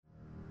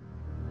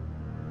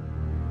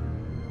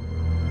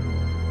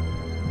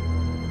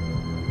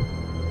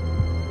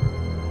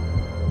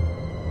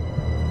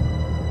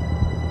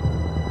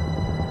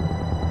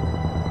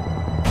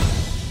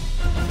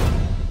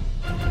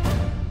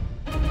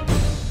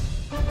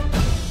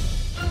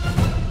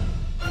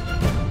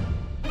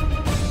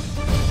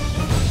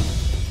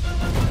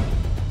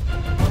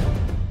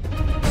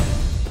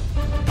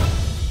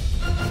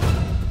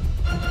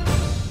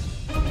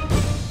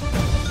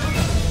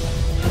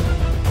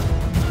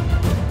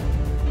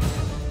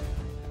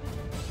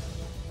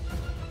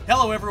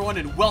Hello, everyone,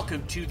 and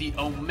welcome to the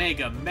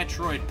Omega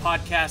Metroid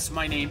Podcast.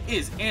 My name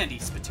is Andy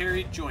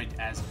Spiteri, joined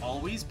as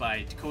always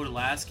by Dakota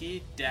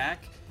Lasky.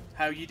 Dak,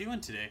 how are you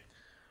doing today?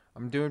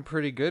 I'm doing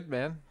pretty good,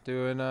 man.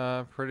 Doing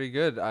pretty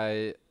good.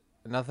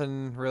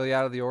 Nothing really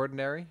out of the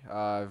ordinary.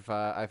 I've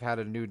had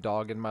a new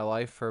dog in my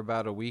life for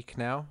about a week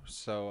now,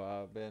 so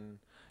I've been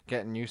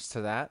getting used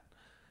to that.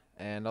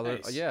 And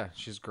Nice. yeah,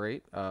 she's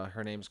great.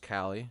 Her name's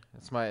Callie.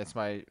 It's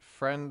my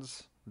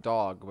friend's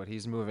dog, but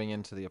he's moving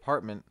into the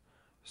apartment,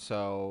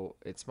 so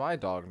it's my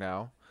dog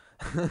now.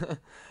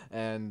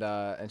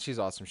 And she's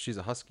awesome. She's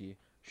a husky.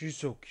 She's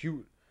so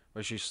cute,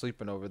 but she's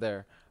sleeping over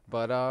there.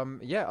 But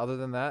yeah, other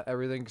than that,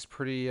 everything's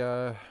pretty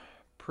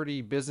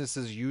business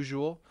as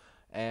usual,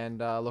 and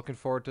looking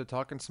forward to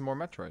talking some more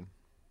Metroid.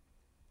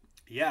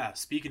 Yeah,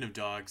 speaking of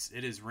dogs,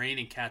 it is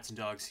raining cats and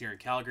dogs here in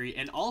Calgary.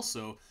 And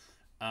also,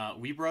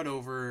 we brought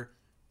over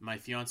my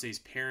fiance's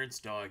parents'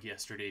 dog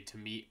yesterday to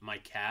meet my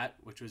cat,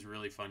 which was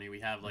really funny. We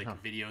have like Huh.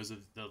 videos of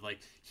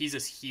he's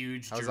this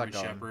huge How's that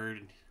German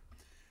going?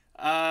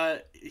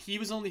 Shepherd. He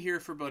was only here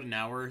for about an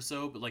hour or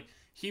so, but like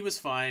he was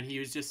fine. He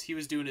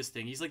was doing his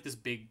thing. He's like this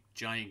big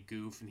giant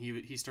goof, and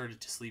he started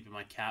to sleep, and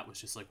my cat was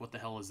just like, "What the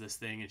hell is this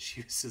thing?" And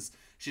she was just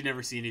she'd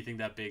never seen anything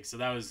that big, so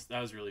that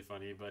was really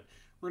funny. But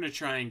we're gonna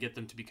try and get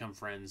them to become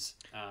friends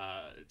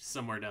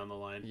somewhere down the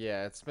line.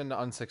 Yeah, it's been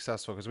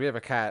unsuccessful because we have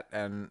a cat,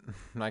 and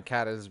my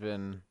cat has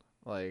been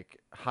like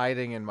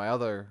hiding in my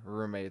other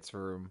roommate's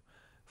room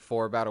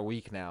for about a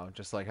week now.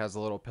 Just like has a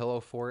little pillow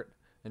fort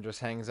and just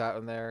hangs out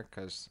in there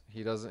because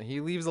he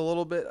leaves a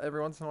little bit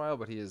every once in a while,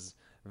 but he is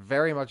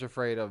very much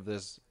afraid of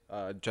this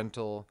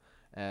gentle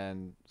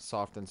and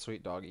soft and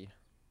sweet doggy,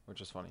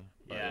 which is funny.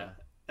 But Yeah, yeah,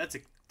 that's a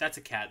that's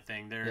a cat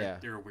thing. They're yeah,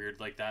 they're weird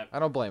like that. I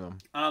don't blame him.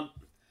 Um,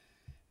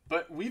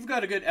 but we've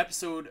got a good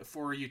episode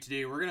for you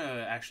today. We're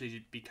gonna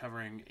actually be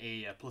covering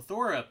a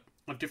plethora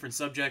of different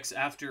subjects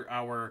after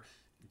our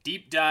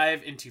deep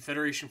dive into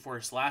Federation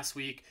Force last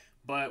week.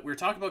 But we're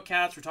talking about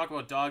cats. We're talking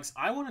about dogs.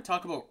 I want to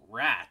talk about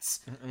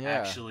rats. Yeah.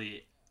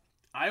 Actually,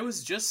 I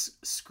was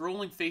just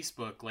scrolling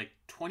Facebook like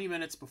 20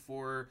 minutes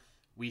before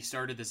we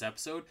started this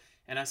episode,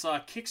 and I saw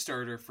a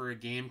Kickstarter for a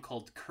game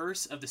called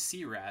Curse of the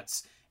Sea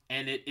Rats,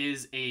 and it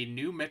is a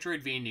new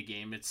Metroidvania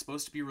game. It's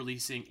supposed to be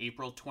releasing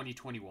April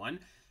 2021.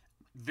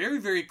 Very,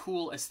 very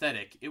cool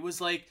aesthetic. It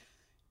was like,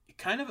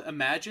 kind of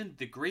imagine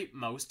The Great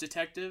Mouse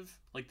Detective,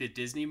 like the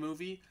Disney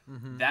movie,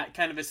 Mhm. that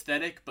kind of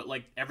aesthetic, but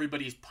like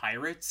everybody's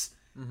pirates.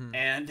 Mhm.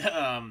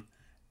 And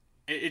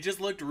it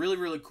just looked really,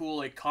 really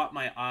cool. It caught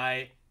my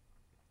eye.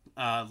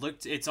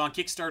 Looked, it's on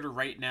Kickstarter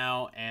right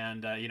now,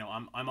 and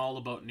I'm all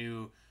about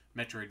new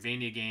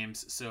Metroidvania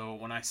games. So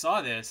when I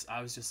saw this,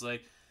 I was just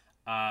like,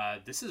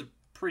 this is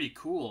pretty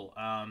cool.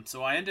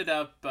 So I ended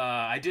up,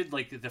 I did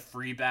like the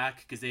free back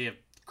because they have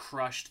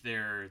crushed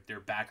their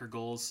backer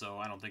goals, so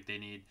I don't think they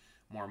need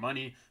more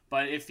money.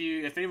 But if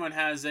anyone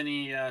has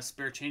any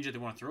spare change that they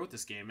want to throw at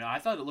this game, I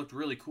thought it looked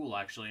really cool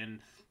actually, and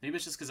maybe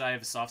it's just because I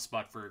have a soft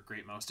spot for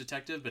Great Mouse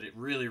Detective, but it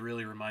really,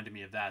 really reminded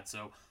me of that.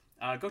 So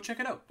go check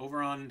it out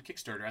over on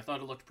Kickstarter. I thought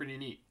it looked pretty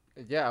neat.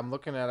 Yeah, I'm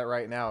looking at it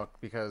right now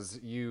because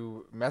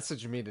you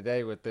messaged me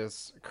today with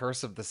this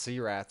Curse of the Sea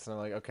Rats, and I'm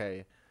like,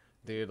 okay,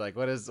 dude, like,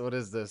 what is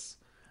this?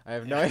 I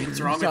have no Yeah, idea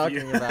what's what you're wrong with you?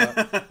 talking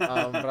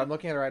about. But I'm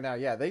looking at it right now.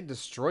 Yeah, they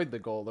destroyed the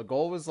goal. The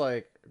goal was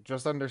like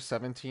just under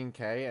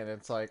 17K, and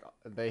it's like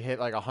they hit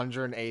like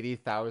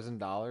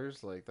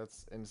 $180,000. Like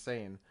that's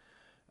insane.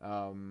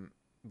 Um,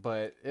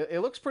 but it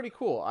looks pretty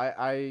cool.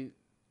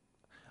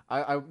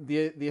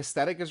 The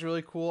aesthetic is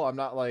really cool. I'm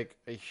not like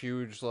a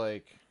huge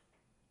like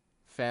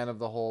fan of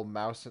the whole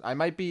mouse. I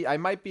might be a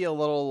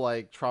little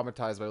like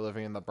traumatized by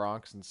living in the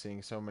Bronx and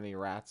seeing so many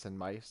rats and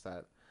mice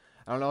that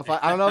I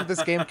don't know if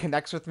this game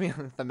connects with me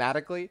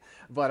thematically,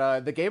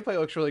 but the gameplay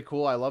looks really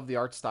cool. I love the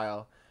art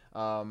style,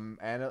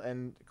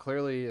 and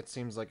clearly it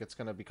seems like it's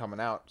gonna be coming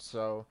out.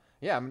 So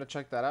yeah, I'm gonna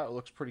check that out. It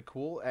looks pretty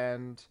cool,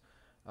 and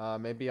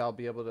maybe I'll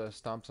be able to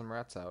stomp some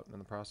rats out in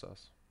the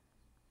process.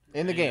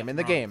 In the Ain't game, in nothing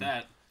the wrong with game,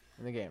 that.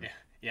 in the game, Yeah,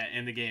 yeah,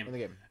 in the game. in the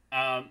game.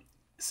 Um,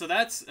 so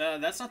that's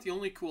not the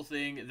only cool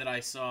thing that I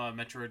saw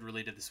Metroid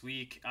related this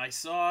week. I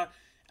saw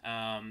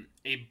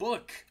a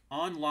book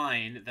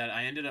online that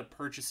I ended up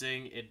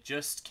purchasing. It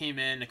just came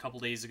in a couple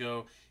days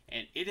ago,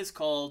 and it is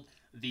called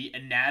The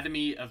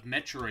Anatomy of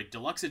Metroid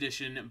Deluxe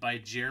Edition by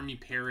Jeremy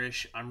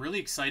Parrish. I'm really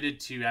excited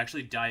to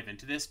actually dive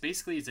into this.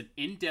 Basically, it's an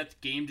in-depth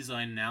game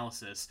design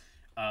analysis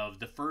of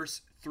the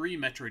first three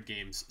Metroid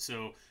games.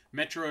 So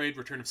Metroid,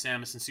 Return of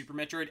Samus, and Super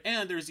Metroid,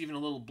 and there's even a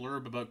little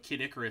blurb about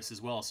Kid Icarus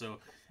as well. So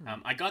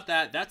I got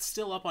that. That's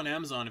still up on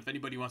Amazon if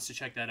anybody wants to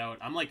check that out.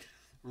 I'm like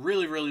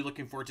really, really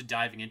looking forward to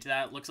diving into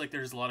that. Looks like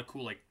there's a lot of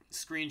cool like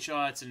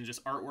screenshots and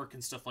just artwork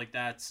and stuff like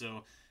that.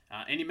 So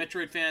any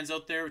Metroid fans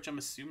out there, which I'm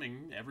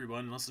assuming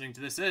everyone listening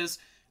to this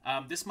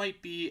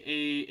might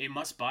be a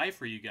must buy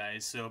for you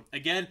guys. So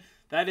again,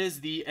 that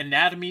is The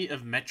Anatomy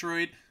of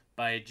Metroid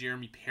by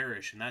Jeremy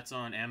Parrish, and that's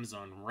on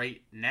Amazon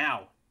right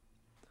now.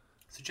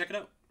 So check it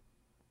out.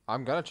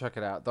 I'm gonna check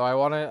it out, though. I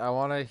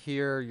wanna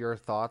hear your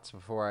thoughts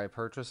before I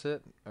purchase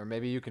it, or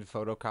maybe you can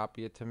photocopy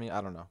it to me.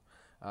 I don't know.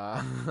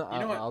 You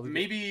know what? I'll get.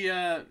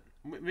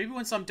 Maybe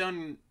once I'm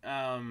done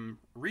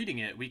reading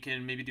it, we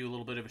can maybe do a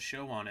little bit of a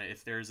show on it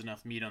if there's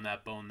enough meat on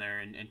that bone there,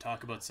 and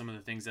talk about some of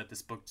the things that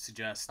this book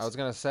I suggests. was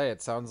gonna say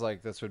it sounds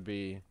like this would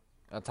be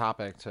a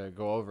topic to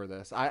go over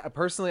this. I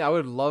personally I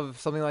would love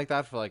something like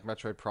that for like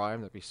Metroid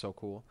Prime. That'd be so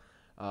cool.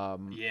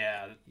 Um,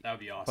 Yeah, that would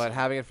be but awesome.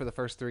 having it for the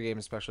first three games,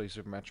 especially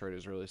Super Metroid,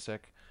 is really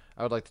sick.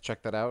 I would like to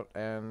check that out.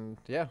 And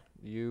yeah,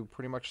 you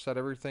pretty much said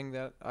everything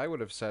that I would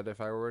have said if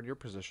I were in your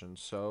position.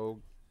 So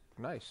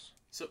nice.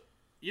 So,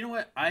 you know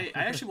what? I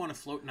actually want to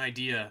float an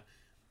idea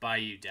by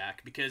you,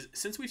 Dak, because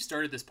since we've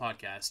started this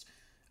podcast,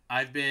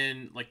 I've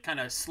been like kind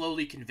of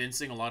slowly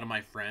convincing a lot of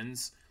my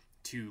friends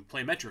to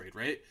play Metroid,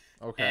 right?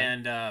 Okay.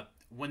 And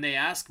when they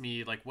ask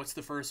me like, "What's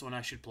the first one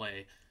I should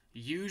play?"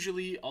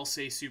 Usually I'll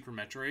say Super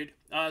Metroid.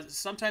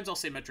 Sometimes I'll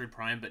say Metroid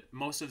Prime, but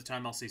most of the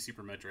time I'll say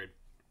Super Metroid.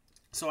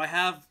 So I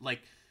have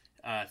like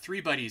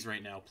three buddies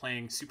right now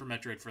playing Super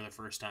Metroid for the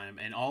first time,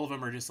 and all of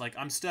them are just like,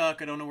 I'm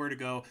stuck. I don't know where to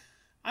go.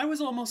 I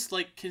was almost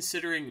like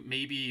considering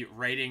maybe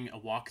writing a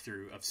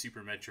walkthrough of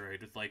Super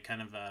Metroid with like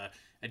kind of a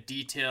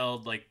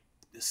detailed like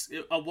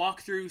a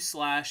walkthrough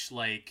slash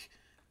like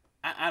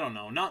I don't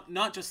know,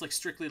 not just like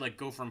strictly like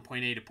go from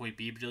point A to point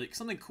B, but like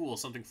something cool,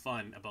 something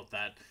fun about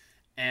that.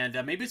 And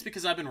maybe it's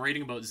because I've been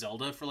writing about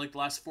Zelda for like the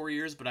last 4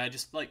 years, but I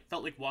just like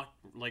felt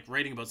like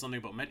writing about something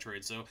about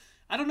Metroid. So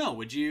I don't know.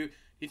 Would you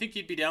think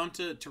you'd be down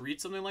to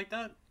read something like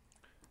that?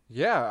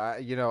 Yeah,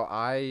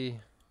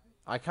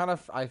 I kind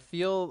of I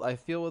feel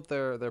what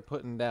they're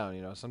putting down.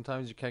 You know,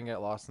 sometimes you can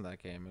get lost in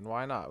that game, and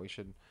why not? We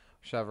should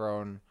have our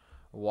own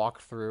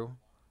walkthrough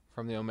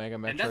from the Omega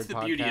And that's Metroid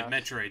the beauty of podcast.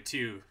 Metroid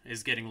too,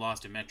 is getting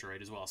lost in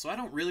Metroid as well. So I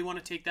don't really want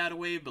to take that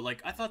away, but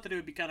like I thought that it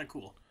would be kind of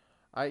cool.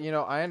 I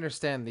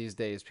understand these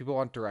days people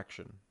want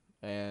direction,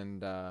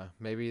 and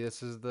maybe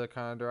this is the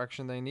kind of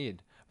direction they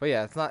need. But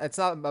yeah, it's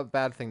not a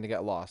bad thing to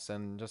get lost,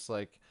 and just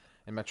like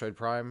in Metroid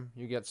Prime,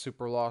 you get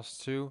super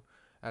lost too.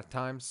 At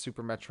times,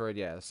 Super Metroid,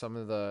 yeah, some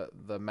of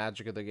the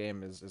magic of the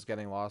game is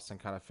getting lost and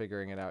kind of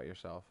figuring it out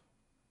yourself.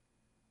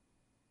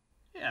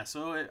 Yeah.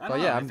 So I But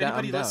don't yeah, know if I'm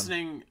anybody down.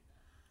 listening,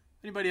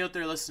 anybody out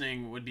there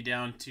listening would be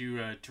down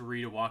to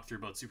read a walkthrough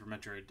about Super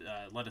Metroid.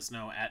 Let us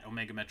know at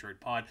Omega Metroid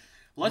Pod.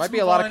 There Let's might be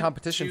a move lot of on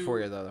competition for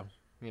to you though.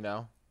 You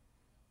know,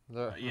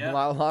 there yeah. a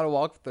lot of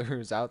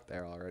walkthroughs out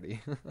there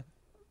already.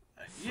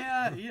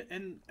 Yeah,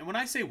 and when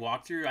I say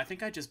walkthrough, I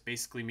think I just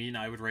basically mean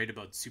I would write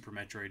about Super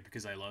Metroid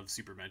because I love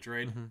Super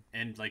Metroid, hmm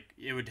and like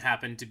it would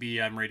happen to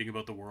be I'm writing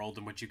about the world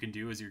and what you can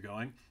do as you're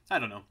going. I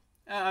don't know.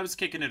 I was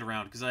kicking it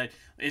around because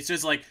it's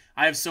just like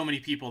I have so many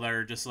people that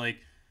are just like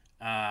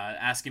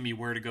asking me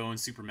where to go in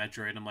Super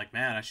Metroid. And I'm like,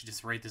 man, I should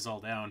just write this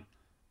all down.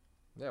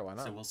 Yeah, why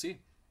So not? we'll see.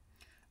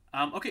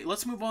 Okay,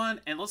 let's move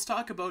on and let's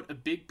talk about a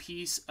big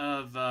piece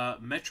of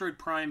Metroid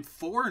Prime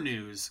 4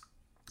 news.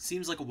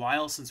 Seems like a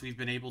while since we've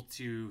been able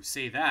to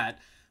say that,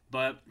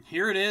 but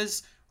here it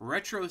is.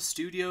 Retro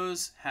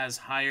Studios has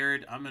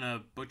hired, I'm going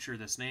to butcher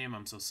this name,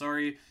 I'm so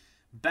sorry,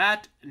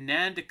 Bat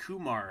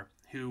Nandakumar,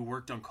 who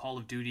worked on Call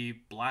of Duty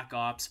Black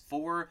Ops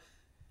 4.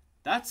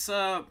 That's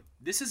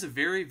this is a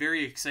very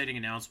very exciting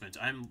announcement.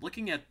 I'm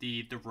looking at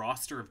the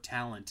roster of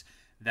talent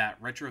that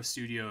Retro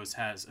Studios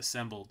has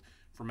assembled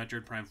for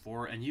Metroid Prime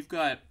 4, and you've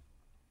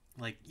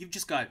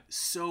just got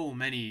so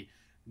many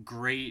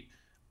great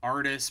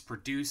artists,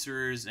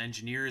 producers,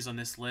 engineers on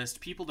this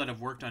list, people that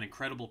have worked on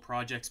incredible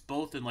projects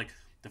both in like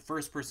the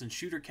first person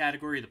shooter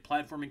category, the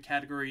platforming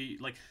category.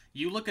 Like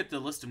you look at the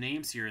list of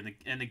names here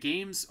and the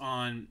games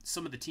on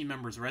some of the team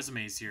members'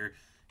 resumes here.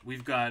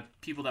 We've got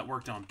people that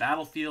worked on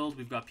Battlefield.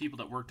 We've got people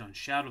that worked on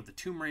Shadow of the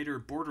Tomb Raider,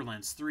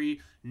 Borderlands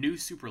 3, New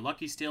Super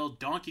Lucky Tale,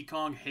 Donkey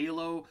Kong,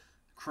 Halo,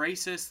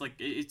 Crisis. Like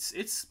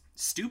it's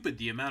stupid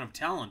the amount of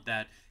talent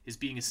that is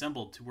being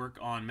assembled to work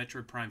on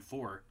Metroid Prime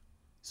 4.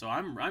 So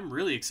I'm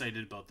really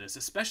excited about this,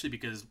 especially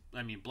because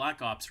I mean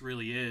Black Ops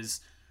really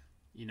is,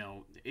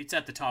 it's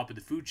at the top of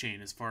the food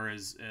chain as far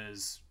as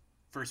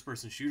first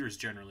person shooters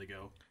generally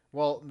go.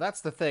 Well,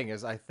 that's the thing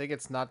is I think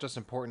it's not just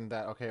important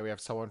that okay, we have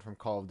someone from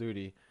Call of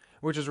Duty,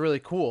 which is really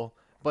cool,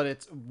 but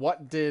it's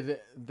what did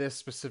this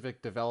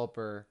specific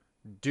developer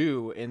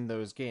do in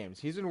those games?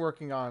 He's been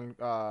working on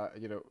at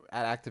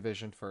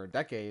Activision for a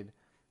decade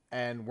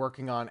and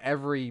working on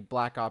every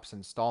Black Ops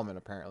installment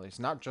apparently. It's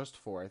not just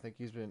 4. I think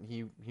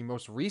he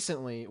most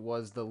recently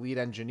was the lead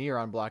engineer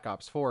on Black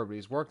Ops 4, but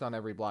he's worked on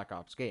every Black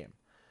Ops game.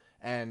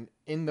 And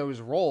in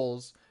those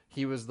roles,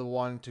 he was the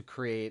one to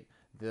create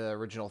the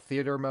original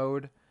theater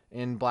mode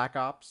in Black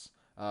Ops,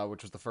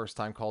 which was the first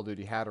time Call of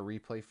Duty had a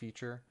replay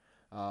feature,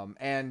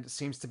 and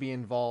seems to be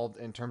involved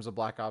in terms of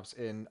Black Ops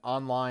in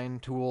online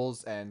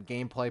tools and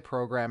gameplay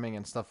programming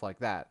and stuff like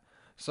that.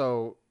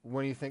 So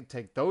when you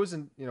take those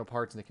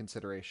parts into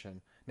consideration,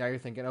 now you're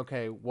thinking,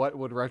 okay, what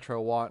would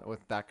Retro want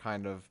with that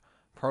kind of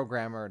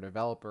programmer or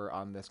developer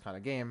on this kind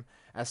of game?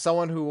 As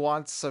someone who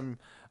wants some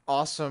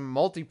awesome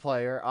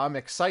multiplayer, I'm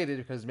excited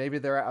because maybe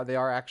they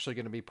are actually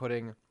going to be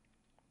putting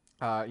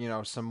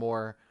some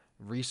more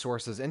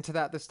resources into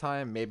that this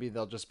time. Maybe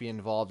they'll just be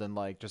involved in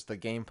like just the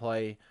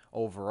gameplay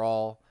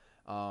overall.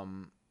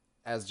 Um,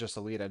 as just a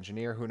lead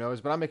engineer. Who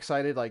knows? But I'm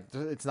excited. Like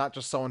it's not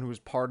just someone who's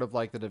part of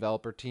like the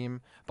developer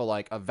team, but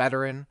like a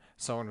veteran,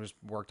 someone who's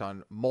worked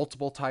on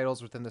multiple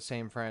titles within the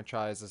same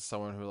franchise, as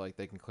someone who like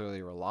they can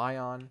clearly rely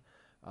on.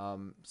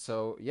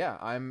 So yeah,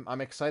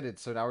 I'm excited.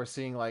 So now we're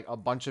seeing like a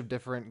bunch of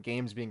different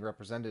games being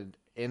represented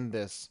in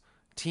this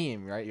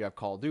team, right? You have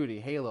Call of Duty,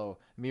 Halo,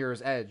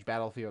 Mirror's Edge,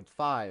 Battlefield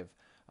 5.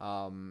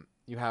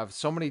 You have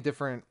so many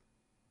different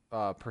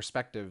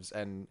perspectives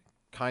and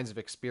kinds of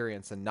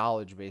experience and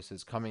knowledge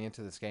bases coming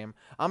into this game.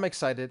 I'm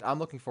excited. I'm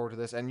looking forward to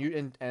this.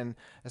 And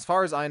as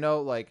far as I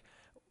know, like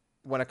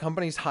when a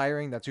company's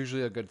hiring, that's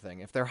usually a good thing.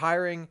 If they're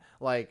hiring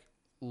like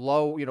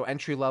low,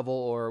 entry level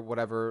or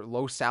whatever,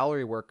 low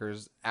salary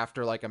workers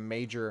after like a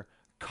major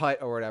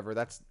cut or whatever,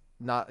 that's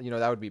not,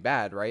 that would be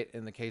bad, right?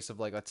 In the case of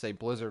like, let's say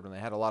Blizzard, when they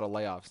had a lot of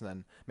layoffs and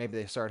then maybe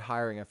they started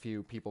hiring a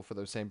few people for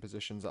those same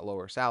positions at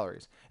lower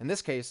salaries. In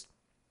this case,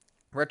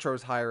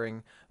 Retro's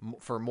hiring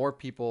for more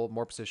people,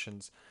 more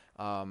positions,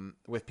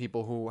 with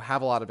people who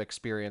have a lot of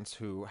experience,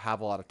 who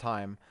have a lot of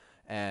time,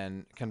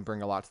 and can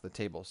bring a lot to the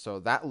table. So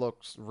that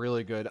looks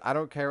really good. I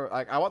don't care.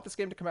 I want this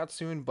game to come out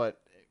soon,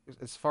 but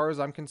as far as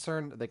I'm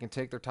concerned, they can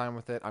take their time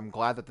with it. I'm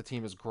glad that the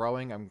team is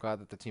growing. I'm glad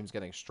that the team's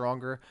getting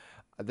stronger.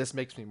 This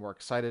makes me more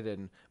excited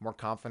and more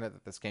confident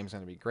that this game's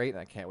going to be great, and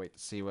I can't wait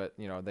to see what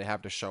they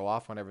have to show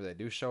off whenever they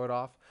do show it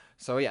off.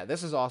 So yeah,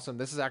 this is awesome.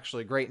 This is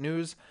actually great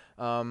news,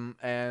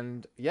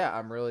 and yeah,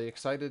 I'm really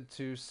excited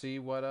to see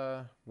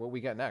what we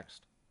get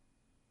next.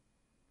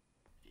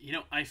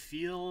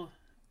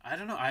 I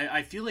don't know.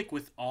 I feel like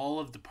with all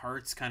of the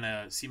parts kind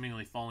of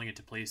seemingly falling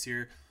into place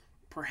here,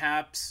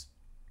 perhaps,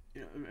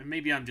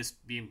 maybe I'm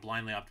just being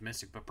blindly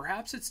optimistic, but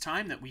perhaps it's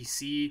time that we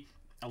see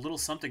a little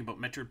something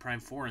about Metroid Prime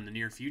 4 in the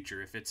near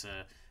future. If it's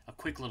a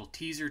quick little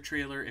teaser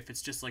trailer, if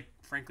it's just like,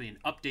 frankly, an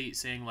update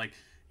saying like,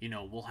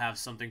 we'll have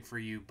something for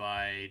you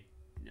by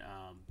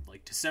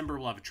like December,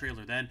 we'll have a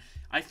trailer then.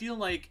 I feel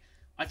like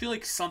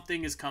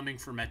something is coming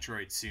for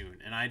Metroid soon,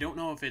 and I don't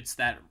know if it's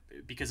that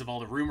because of all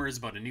the rumors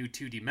about a new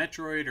 2D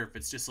Metroid, or if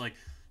it's just like,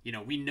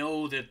 we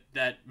know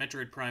that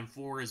Metroid Prime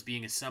 4 is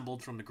being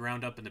assembled from the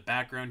ground up in the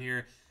background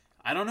here.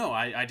 I don't know.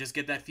 I just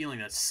get that feeling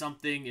that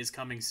something is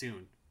coming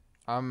soon,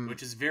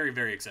 which is very,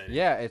 very exciting.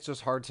 Yeah, it's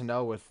just hard to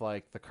know with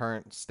like the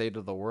current state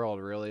of the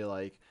world. Really,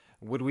 like,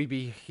 would we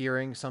be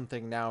hearing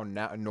something now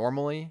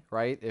normally,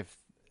 right? If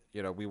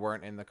we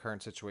weren't in the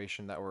current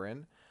situation that we're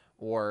in,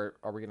 or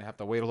are we gonna have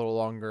to wait a little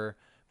longer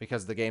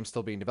because the game's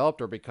still being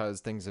developed, or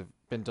because things have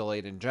been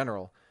delayed in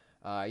general?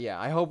 Yeah,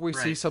 I hope we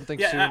see Right. something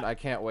Yeah. soon. I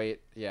can't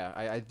wait. Yeah,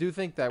 I do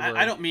think that I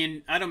we're. don't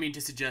mean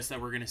to suggest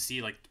that we're gonna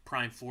see like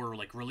Prime 4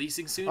 like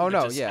releasing soon. Oh But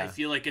no, just I yeah,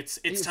 feel like it's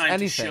it's time to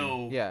anything.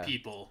 show Yeah,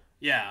 people.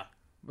 Yeah.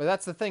 but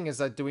that's the thing is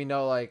that do we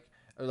know like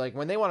or like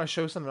when they want to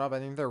show something up? I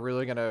think they're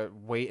really gonna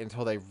wait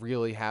until they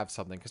really have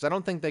something because I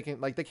don't think they can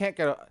like they can't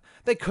get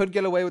they could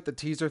get away with the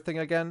teaser thing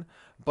again,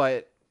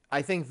 but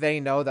I think they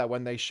know that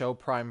when they show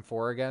Prime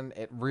 4 again,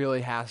 it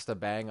really has to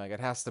bang. Like, it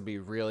has to be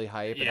really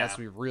hype. It has Yeah.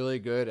 to be really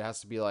good. It has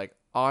to be, like,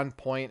 on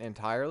point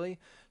entirely.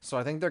 So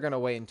I think they're going to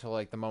wait until,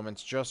 like, the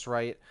moment's just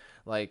right.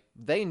 Like,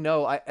 they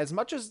know, as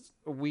much as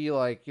we,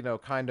 like,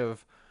 kind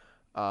of,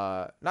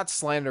 not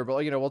slander, but,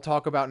 we'll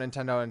talk about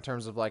Nintendo in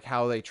terms of, like,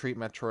 how they treat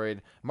Metroid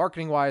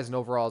marketing-wise and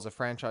overall as a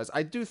franchise.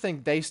 I do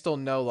think they still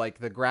know, like,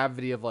 the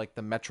gravity of, like,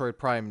 the Metroid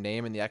Prime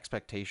name and the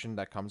expectation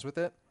that comes with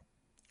it,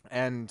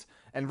 and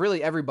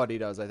really everybody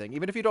does. I think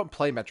even if you don't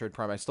play Metroid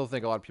Prime, I still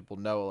think a lot of people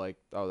know like,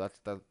 oh, that's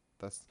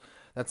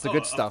that's the Oh,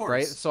 good of stuff,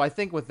 right? course. So I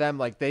think with them,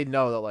 like they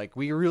know that like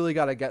we really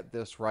got to get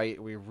this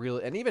right. We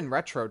really, and even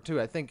Retro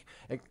too. I think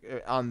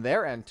on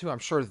their end too, I'm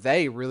sure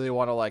they really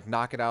want to like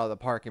knock it out of the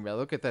park and be like,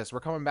 look at this. We're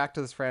coming back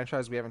to this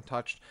franchise we haven't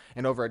touched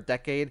in over a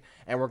decade,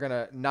 and we're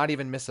gonna not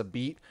even miss a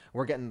beat.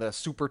 We're getting the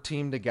super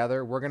team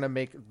together. We're gonna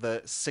make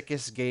the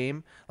sickest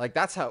game. Like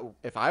that's how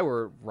if I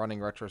were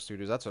running Retro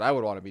Studios, that's what I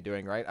would want to be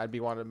doing, right? I'd be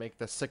wanting to make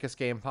the sickest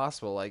game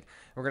possible. Like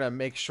we're gonna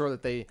make sure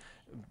that they,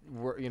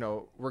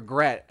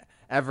 regret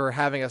ever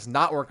having us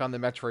not work on the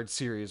Metroid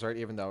series, right?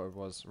 Even though it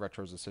was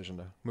Retro's decision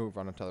to move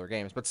on into other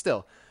games, but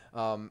still.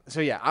 So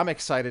yeah, I'm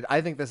excited.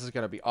 I think this is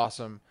going to be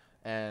awesome,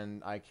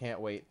 and I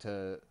can't wait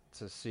to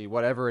see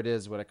whatever it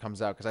is when it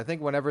comes out. Because I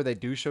think whenever they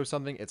do show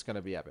something, it's going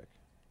to be epic.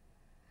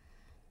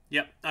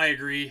 Yep, I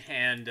agree,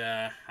 and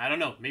I don't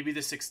know. Maybe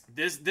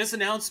this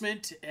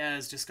announcement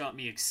has just got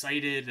me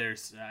excited.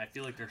 I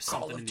feel like there's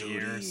Call something of in the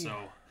air. Duty. So,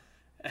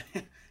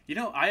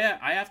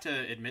 I have to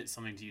admit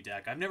something to you,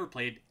 Dak. I've never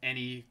played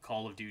any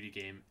Call of Duty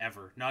game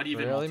ever. Not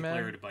even Really, multiplayer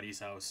man? at a buddy's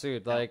house.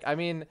 Dude, No, like, I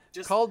mean,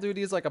 just Call of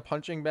Duty is like a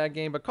punching bag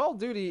game, but Call of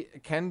Duty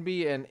can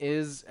be and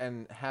is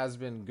and has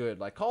been good.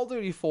 Like, Call of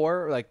Duty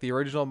 4, like the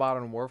original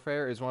Modern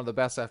Warfare, is one of the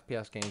best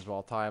FPS games of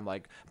all time.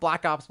 Like,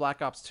 Black Ops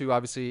 2,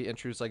 obviously,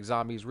 introduced like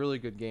zombies, really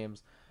good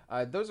games.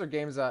 Those are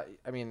games that,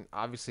 I mean,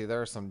 obviously,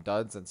 there are some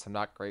duds and some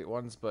not great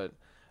ones, but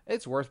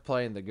it's worth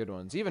playing the good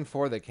ones, even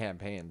for the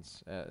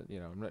campaigns.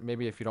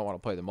 Maybe if you don't want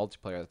to play the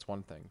multiplayer, that's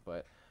one thing,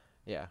 but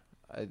yeah.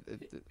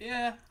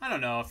 yeah. I don't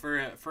know. For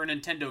a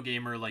Nintendo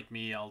gamer like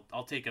me,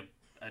 I'll take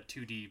a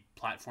 2D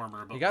platformer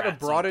You about got to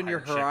rats on a broaden your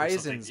pirate ship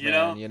or something. horizons,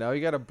 man. You know,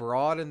 you got to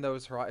broaden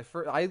those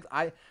horizons.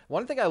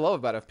 One thing I love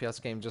about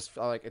FPS games, just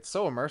like it's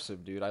so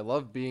immersive, dude. I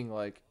love being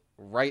like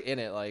right in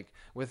it, like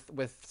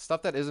with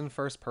stuff that isn't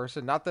first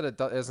person. Not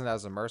that isn't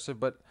as immersive,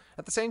 but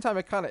at the same time,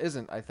 it kind of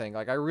isn't. I think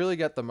like I really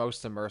get the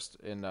most immersed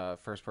in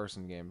first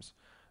person games,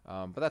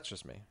 but that's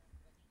just me.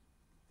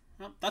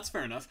 Well, that's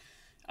fair enough.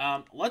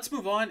 Let's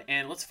move on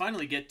and let's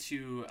finally get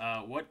to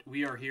what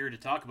we are here to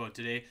talk about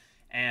today,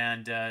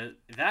 and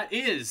that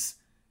is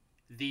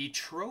the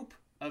trope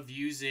of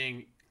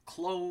using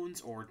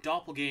clones or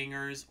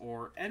doppelgangers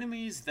or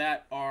enemies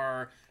that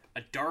are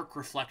a dark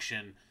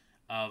reflection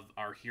of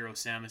our hero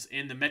Samus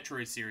in the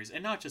Metroid series,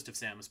 and not just of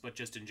Samus, but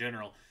just in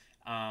general.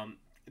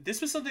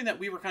 This was something that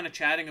we were kind of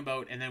chatting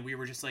about, and then we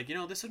were just like,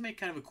 this would make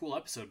kind of a cool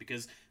episode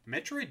because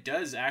Metroid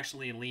does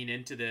actually lean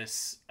into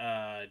this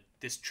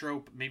this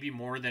trope maybe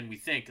more than we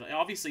think. Like,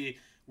 obviously,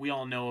 we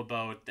all know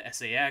about the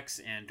SAX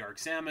and Dark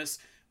Samus,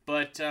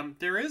 but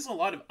there is a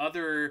lot of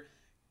other,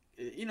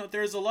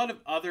 there's a lot of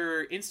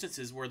other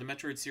instances where the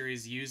Metroid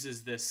series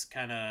uses this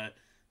kind of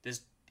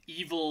this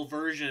evil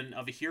version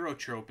of a hero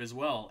trope as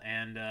well,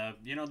 and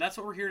that's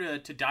what we're here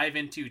to dive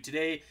into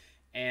today.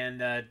 And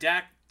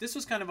Dak, this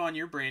was kind of on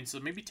your brain, so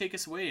maybe take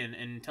us away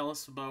and tell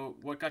us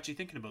about what got you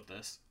thinking about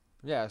this.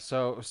 Yeah,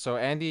 so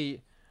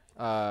Andy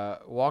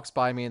walks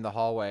by me in the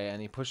hallway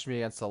and he pushed me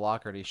against the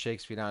locker and he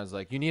shakes me down. He's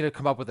like, "You need to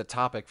come up with a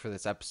topic for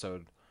this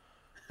episode,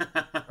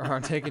 or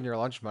I'm taking your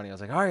lunch money." I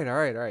was like, "All right, all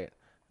right, all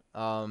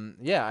right."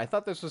 Yeah, I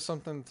thought this was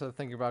something to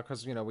think about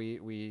because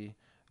we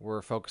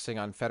were focusing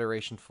on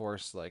Federation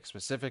Force, like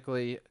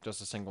specifically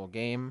just a single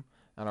game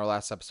on our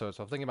last episode.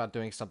 So I'm thinking about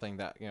doing something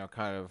that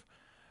kind of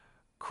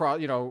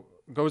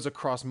goes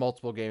across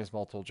multiple games,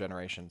 multiple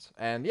generations.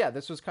 And yeah,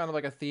 this was kind of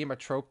like a theme, a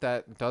trope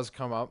that does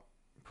come up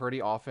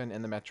pretty often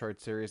in the Metroid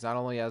series, not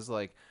only as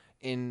like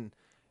in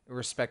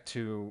respect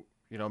to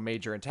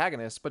major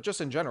antagonists, but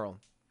just in general.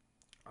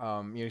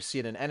 You see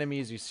it in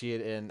enemies, you see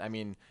it in. I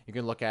mean, you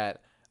can look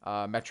at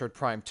Metroid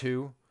Prime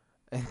 2,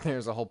 and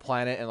there's a whole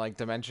planet and like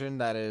dimension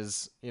that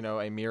is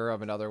a mirror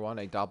of another one,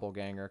 a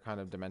doppelganger kind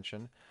of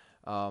dimension.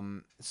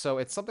 So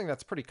it's something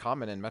that's pretty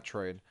common in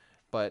Metroid,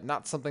 but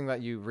not something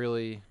that you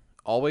really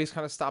always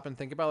kind of stop and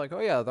think about. Like,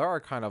 oh yeah, there are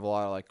kind of a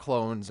lot of like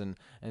clones and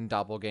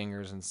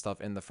doppelgangers and stuff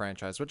in the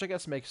franchise, which I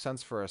guess makes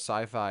sense for a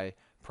sci-fi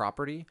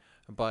property.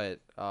 But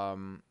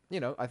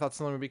I thought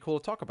something would be cool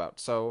to talk about.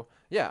 So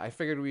yeah, I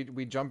figured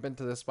we'd jump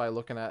into this by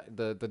looking at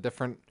the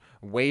different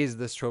ways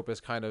this trope has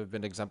kind of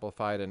been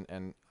exemplified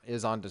and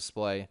is on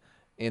display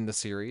in the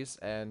series,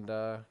 and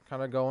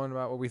kind of going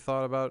about what we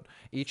thought about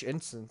each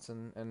instance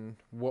and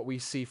what we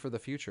see for the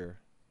future.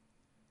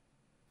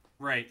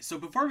 Right. So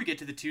before we get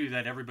to the two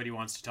that everybody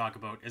wants to talk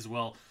about as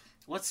well,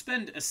 let's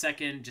spend a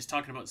second just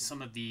talking about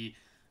some of the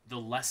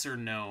lesser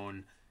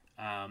known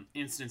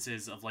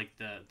instances of like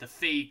the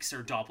fakes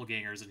or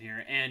doppelgangers in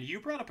here. And you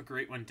brought up a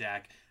great one,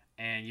 Dak,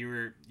 and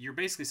you're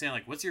basically saying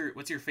like, what's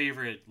your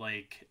favorite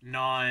like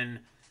non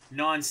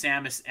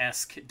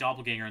Samus-esque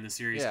doppelganger in the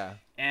series? Yeah.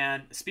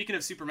 And speaking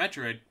of Super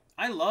Metroid,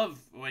 I love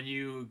when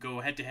you go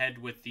head to head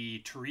with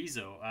the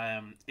Chorizo.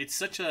 It's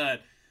such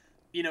a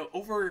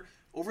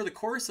over the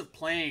course of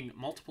playing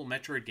multiple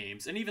Metroid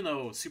games, and even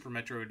though Super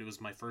Metroid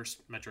was my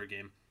first Metroid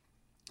game,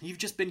 you've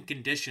just been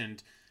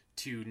conditioned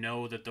to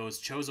know that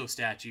those Chozo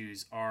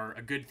statues are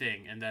a good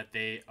thing and that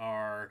they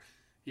are,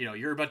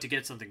 you're about to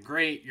get something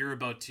great, you're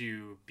about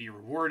to be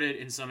rewarded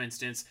in some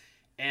instance.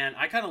 And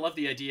I kind of love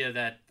the idea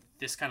that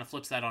this kind of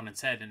flips that on its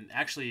head, and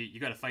actually you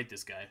got to fight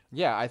this guy.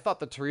 Yeah, I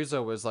thought the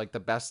Chorizo was like the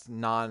best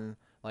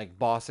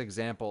boss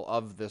example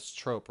of this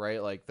trope,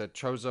 right? Like the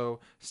Chozo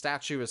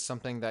statue is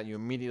something that you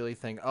immediately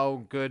think,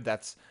 oh good,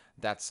 that's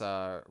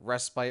a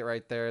respite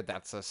right there,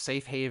 that's a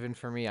safe haven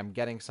for me, I'm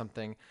getting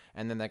something,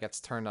 and then that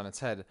gets turned on its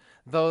head.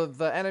 Though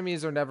the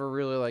enemies are never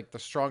really like the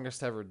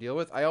strongest to ever deal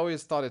with, I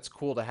always thought it's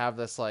cool to have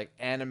this like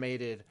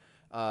animated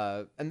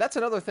and that's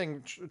another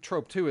thing,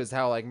 trope too, is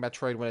how like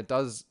Metroid, when it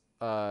does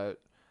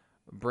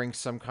bring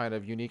some kind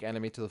of unique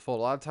enemy to the fold,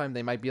 a lot of time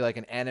they might be like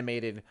an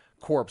animated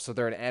corpse, so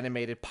they're an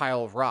animated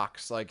pile of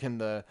rocks, like in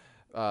the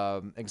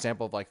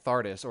example of like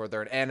Thardus, or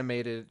they're an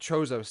animated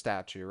Chozo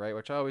statue, right?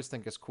 Which I always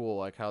think is cool,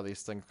 like how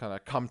these things kind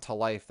of come to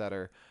life that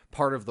are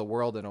part of the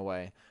world in a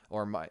way,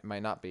 or might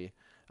not be.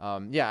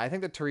 Yeah, I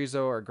think the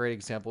Chorizo are a great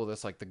example of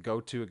this, like the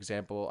go-to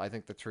example. I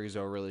think the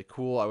Chorizo are really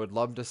cool. I would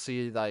love to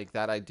see like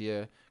that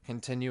idea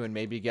continue and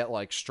maybe get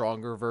like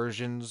stronger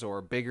versions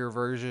or bigger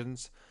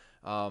versions.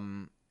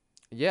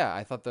 Yeah,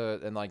 I thought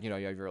and like, you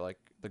have your like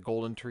the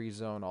Golden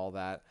Chorizo and all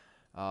that.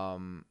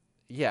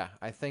 Yeah,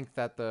 I think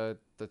that the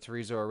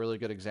Chorizo are a really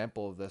good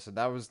example of this, and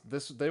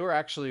they were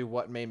actually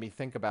what made me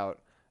think about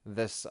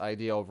this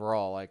idea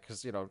overall, like,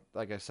 because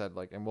like I said,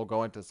 like, and we'll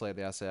go into this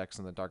later, the SAX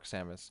and the Dark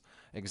Samus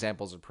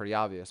examples are pretty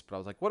obvious, but I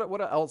was like,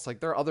 what else? Like,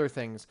 there are other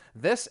things.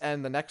 This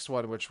and the next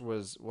one, which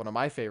was one of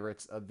my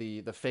favorites,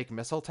 the fake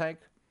missile tank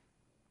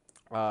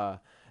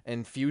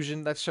and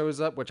fusion that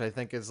shows up, which I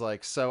think is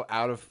like so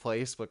out of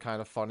place but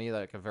kind of funny,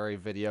 like a very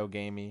video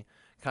gamey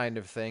kind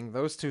of thing.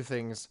 Those two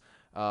things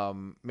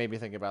made me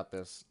think about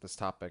this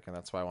topic, and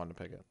that's why I wanted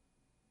to pick it.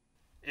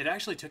 It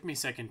actually took me a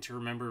second to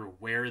remember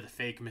where the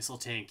fake missile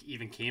tank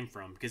even came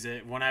from, because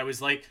when I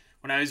was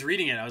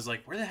reading it, I was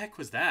like, where the heck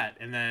was that?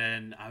 And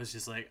then I was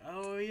just like,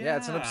 oh Yeah,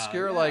 it's an yeah,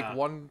 obscure like yeah.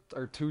 1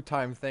 or 2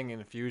 time thing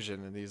in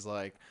Fusion, and these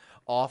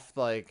off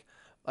like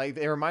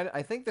they remind.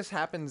 I think this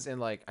happens in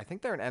like I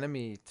think they're an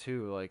enemy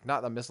too, like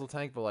not the missile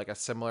tank, but like a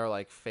similar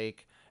like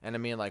fake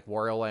enemy in like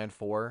Wario Land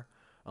 4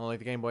 on like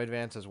the Game Boy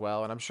Advance as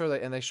well. And I'm sure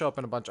they show up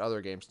in a bunch of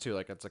other games too.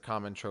 Like it's a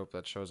common trope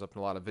that shows up in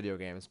a lot of video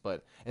games.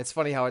 But it's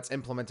funny how it's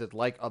implemented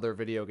like other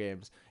video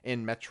games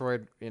in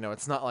Metroid. You know,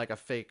 it's not like a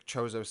fake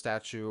Chozo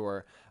statue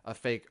or a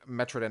fake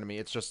Metroid enemy.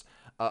 It's just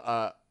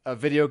a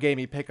video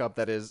gamey pickup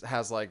that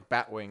has like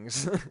bat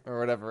wings or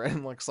whatever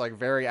and looks like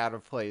very out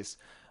of place.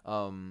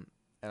 Um,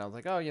 and I was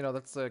like, oh,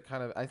 that's a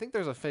kind of. I think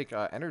there's a fake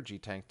energy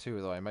tank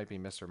too, though I might be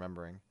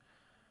misremembering.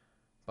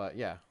 But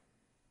yeah,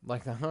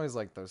 like I always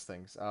like those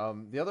things.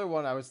 The other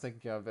one I was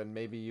thinking of, and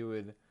maybe you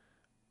would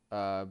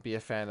be a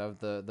fan of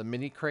the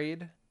mini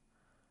Kraid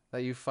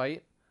that you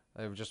fight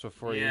just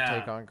before you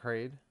take Yeah. on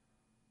Kraid.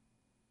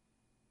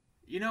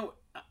 You know,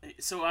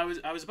 so I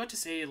was about to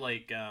say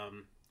like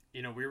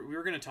we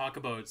were going to talk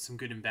about some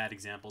good and bad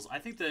examples. I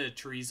think the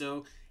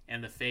chorizo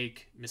and the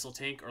fake missile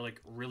tank are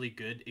like really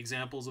good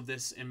examples of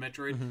this in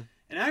Metroid. Hmm.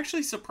 And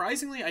actually,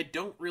 surprisingly, I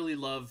don't really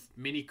love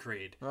Mini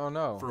Kraid Oh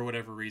no. for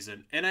whatever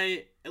reason. And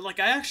I like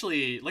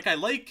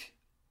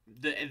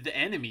the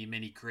enemy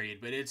Mini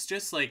Kraid, but it's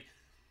just like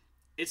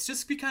it's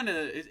just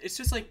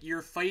like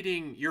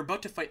you're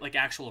about to fight like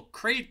actual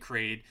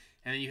Kraid,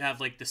 and then you have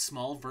like the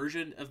small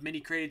version of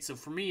Mini Kraid. So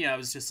for me, I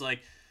was just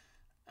like,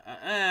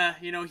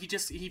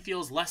 he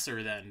feels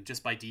lesser than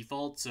just by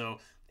default. So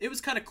it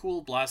was kind of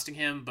cool blasting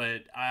him,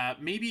 but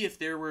maybe if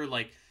there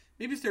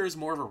was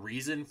more of a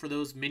reason for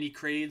those mini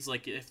Kraids,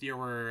 like if there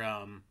were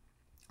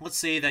let's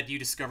say that you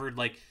discovered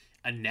like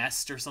a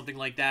nest or something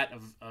like that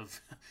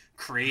of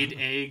Kraid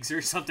eggs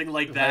or something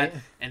like Right? that,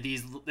 and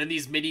these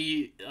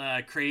mini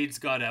Kraids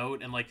got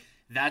out, and like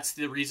that's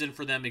the reason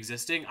for them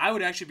existing. I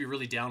would actually be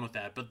really down with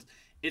that. But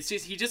it's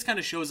just he just kind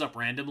of shows up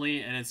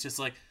randomly, and it's just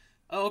like,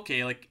 oh,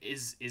 okay, like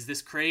is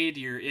this Kraid?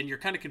 You're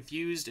kind of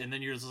confused, and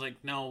then you're just like,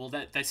 no, well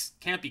that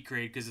can't be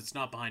Kraid because it's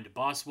not behind a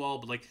boss wall,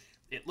 but like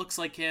it looks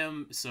like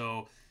him.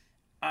 So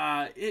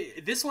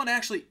this one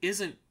actually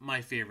isn't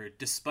my favorite,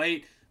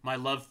 despite my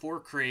love for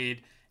Kraid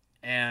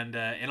and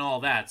all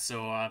that.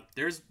 So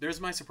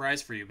there's my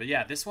surprise for you. But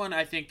yeah, this one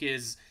I think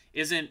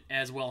isn't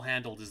as well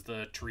handled as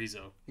the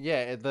chorizo.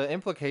 Yeah, the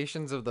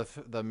implications of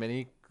the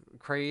mini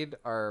Kraid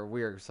are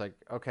weird. It's like,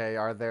 okay,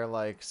 are there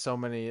like so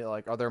many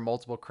like are there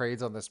multiple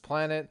Kraids on this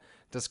planet?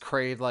 Does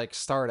Kraid like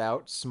start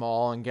out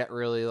small and get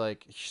really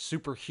like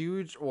super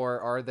huge, or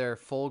are there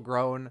full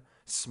grown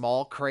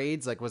small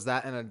Kraids? Like, was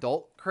that an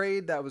adult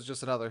Kraid that was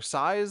just another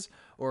size,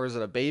 or is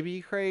it a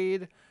baby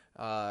Kraid?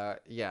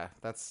 Yeah,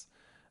 that's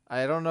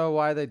I don't know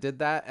why they did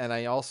that, and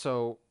I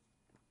also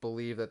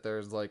believe that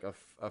there's like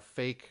a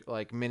fake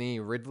like mini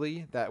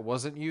Ridley that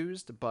wasn't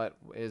used but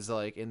is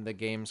like in the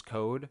game's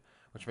code,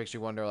 which makes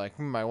you wonder like,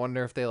 I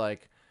wonder if they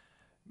like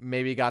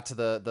maybe got to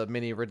the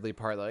mini Ridley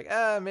part like,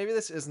 maybe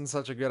this isn't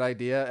such a good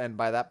idea, and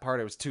by that part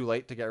it was too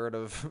late to get rid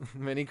of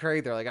mini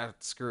Craig. They're like,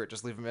 screw it,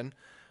 just leave him in.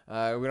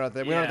 We don't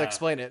have to Yeah,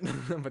 explain it,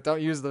 but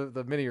don't use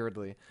the mini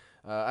Ridley.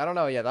 I don't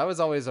know. Yeah, that was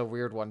always a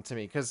weird one to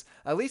me because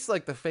at least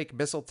like the fake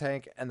missile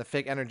tank and the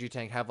fake energy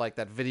tank have like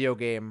that video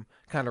game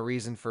kind of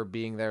reason for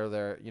being there.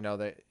 There,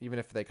 they even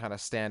if they kind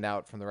of stand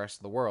out from the rest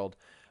of the world.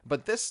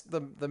 But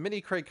the mini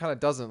crate kind of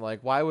doesn't.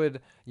 Like, why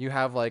would you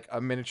have like a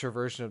miniature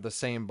version of the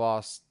same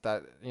boss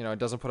that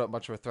doesn't put up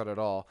much of a threat at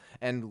all?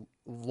 And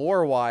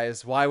lore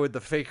wise, why would the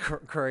fake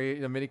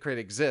crate, the mini crate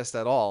exist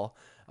at all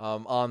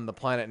on the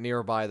planet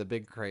nearby the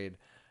big crate?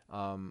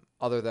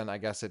 Other than I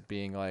guess it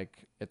being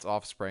like its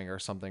offspring or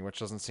something, which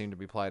doesn't seem to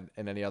be applied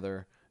in any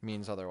other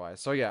means otherwise.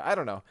 So yeah, I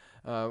don't know,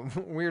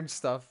 weird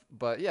stuff.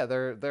 But yeah,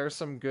 there are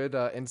some good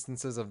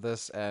instances of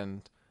this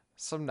and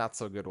some not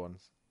so good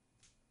ones.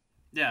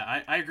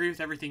 yeah, I agree with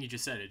everything you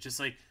just said. It's just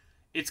like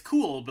it's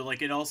cool, but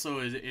like it also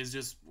is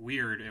just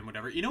weird and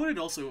whatever. You know what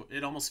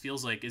it almost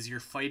feels like is you're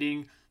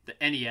fighting the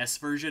NES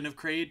version of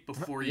Kraid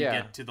before you Yeah,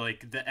 get to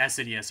like the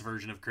SNES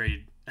version of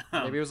Kraid,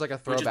 maybe it was like a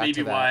which is throwback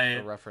maybe to that, a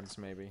why reference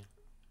maybe.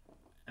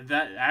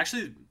 that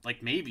actually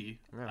like maybe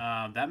Yeah,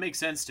 that makes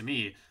sense to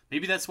me.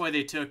 Maybe that's why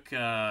they took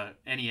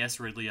NES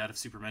Ridley out of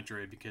Super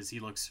Metroid because he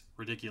looks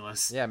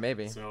ridiculous. yeah,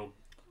 maybe. So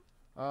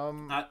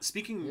Um,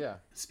 speaking yeah.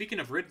 speaking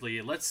of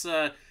Ridley, let's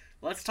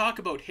talk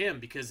about him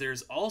because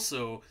there's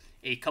also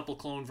a couple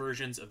clone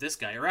versions of this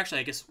guy, or actually,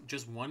 I guess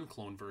just one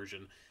clone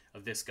version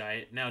of this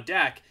guy. Now,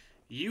 Dak,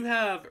 you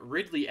have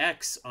Ridley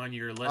X on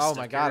your Oh list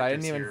my of god, I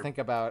didn't characters even here, think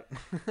about.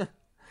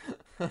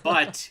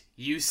 but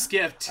you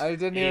skipped I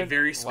didn't a even.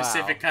 very Wow.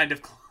 specific kind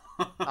of clone.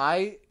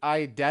 I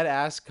dead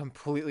ass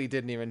completely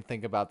didn't even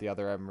think about the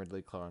other Evan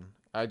Ridley clone.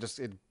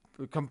 It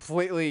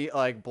completely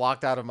like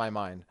blocked out of my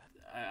mind.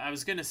 I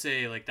was gonna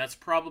say like that's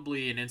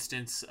probably an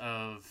instance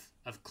of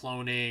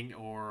cloning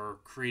or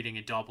creating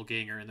a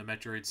doppelganger in the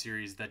Metroid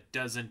series that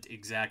doesn't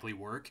exactly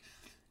work.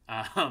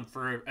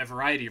 for a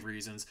variety of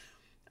reasons.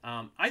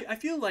 I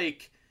feel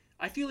like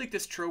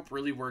this trope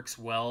really works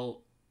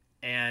well,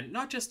 and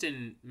not just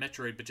in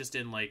Metroid, but just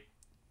in like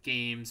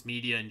games,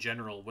 media in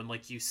general. When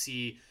like you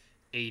see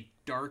a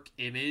dark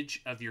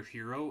image of your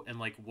hero and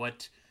like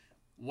what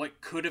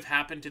could have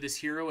happened to this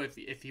hero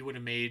if he would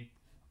have made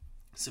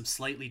some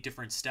slightly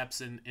different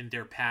steps in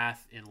their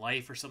path in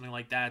life or something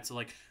like that. So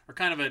like, or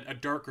kind of a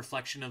dark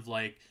reflection of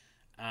like,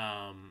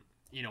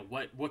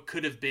 what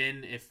could have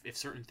been if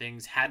certain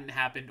things hadn't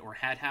happened or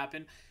had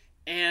happened.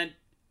 And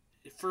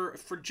for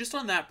just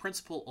on that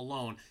principle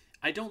alone,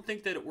 I don't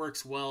think that it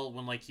works well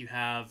when like you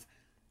have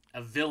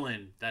a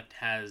villain that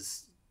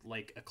has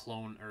like a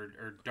clone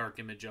or dark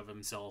image of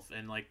himself,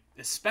 and like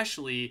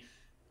especially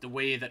the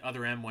way that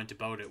Other M went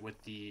about it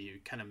with the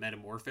kind of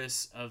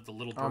metamorphosis of the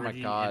little Oh my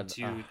birdie god.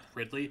 into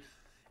Ridley.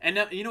 And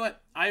now, you know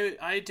what?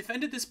 I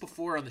defended this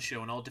before on the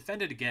show, and I'll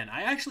defend it again.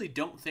 I actually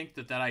don't think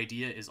that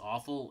idea is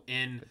awful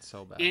It's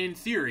so bad. in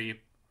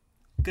theory,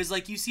 because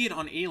like you see it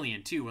on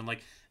Alien too, when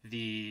like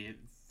the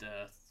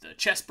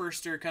chest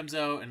burster comes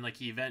out, and like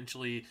he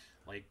eventually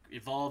like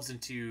evolves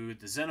into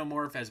the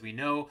xenomorph as we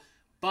know,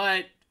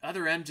 but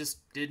Other M just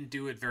didn't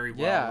do it very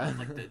well. Yeah. And,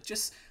 like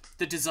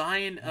the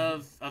design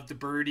of the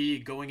birdie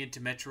going into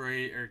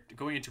Metroid or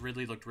going into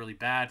Ridley looked really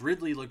bad.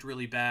 Ridley looked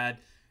really bad.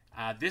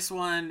 This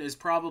one is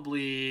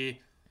probably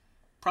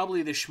the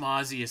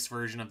schmozziest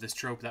version of this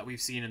trope that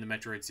we've seen in the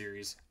Metroid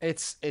series.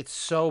 It's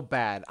so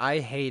bad. I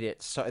hate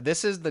it. So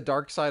this is the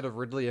dark side of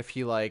Ridley if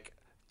he like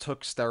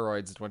took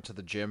steroids and went to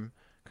the gym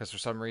because for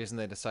some reason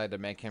they decided to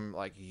make him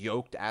like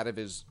yoked out of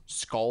his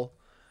skull.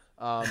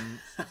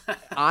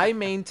 I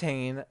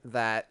maintain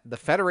that the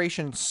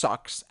Federation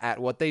sucks at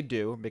what they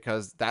do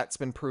because that's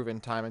been proven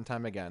time and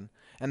time again.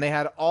 And they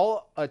had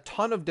a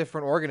ton of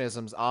different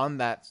organisms on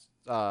that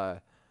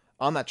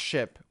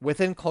ship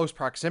within close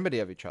proximity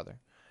of each other.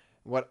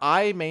 What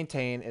I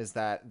maintain is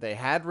that they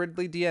had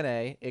Ridley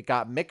DNA. It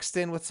got mixed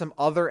in with some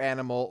other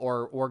animal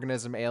or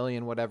organism,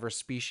 alien, whatever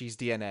species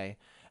DNA,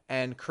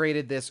 and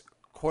created this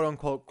quote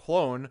unquote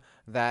clone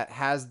that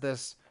has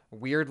this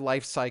weird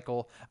life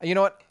cycle. You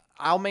know what?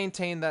 I'll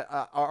maintain that,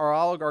 or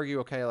I'll argue,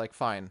 okay, like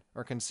fine,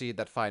 or concede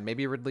that fine.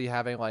 Maybe Ridley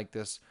having like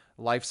this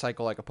life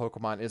cycle like a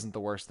Pokemon isn't the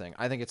worst thing.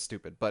 I think it's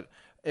stupid, but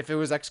if it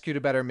was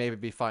executed better, maybe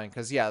it'd be fine.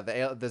 Because yeah,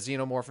 the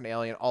xenomorph and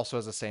alien also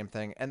has the same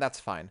thing, and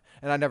that's fine.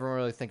 And I never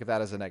really think of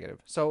that as a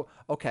negative. So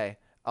okay,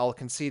 I'll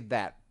concede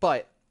that.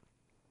 But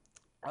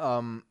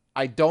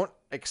I don't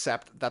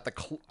accept that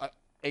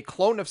a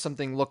clone of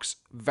something looks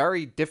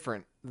very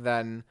different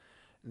than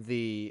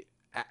the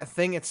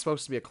thing it's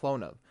supposed to be a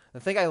clone of. The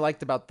thing I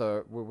liked about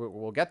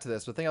we'll get to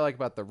this, but the thing I like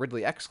about the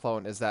Ridley X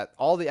clone is that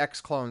all the X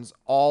clones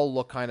all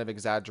look kind of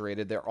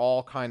exaggerated. They're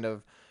all kind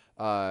of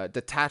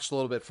detached a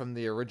little bit from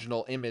the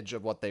original image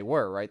of what they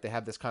were, right? They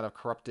have this kind of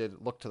corrupted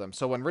look to them.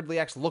 So when Ridley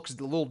X looks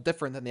a little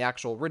different than the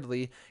actual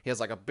Ridley, he has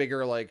like a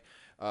bigger, like,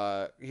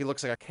 he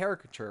looks like a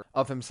caricature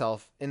of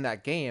himself in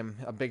that game,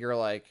 a bigger,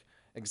 like,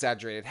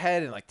 exaggerated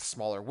head and like the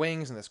smaller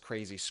wings and this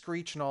crazy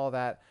screech and all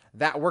that.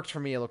 That worked for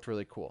me. It looked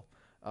really cool.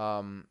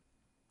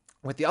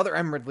 With the other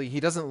M Ridley, he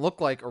doesn't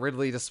look like a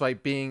Ridley despite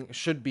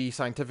should be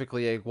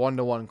scientifically a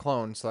 1-to-1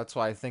 clone, so that's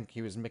why I think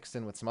he was mixed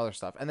in with some other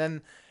stuff. And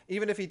then,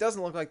 even if he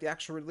doesn't look like the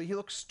actual Ridley, he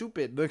looks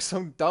stupid, he looks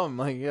so dumb.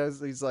 Like,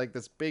 he's like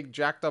this big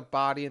jacked up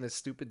body and this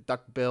stupid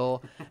duck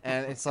bill,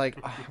 and it's like,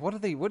 what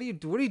are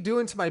you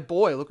doing to my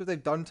boy? Look what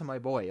they've done to my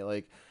boy.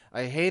 Like,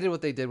 I hated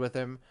what they did with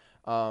him.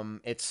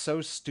 It's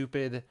so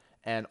stupid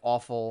and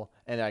awful,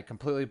 and I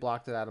completely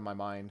blocked it out of my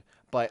mind.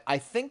 But I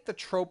think the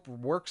trope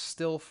works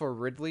still for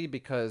Ridley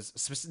because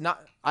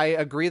I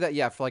agree that,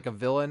 yeah, for like a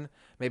villain,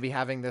 maybe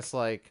having this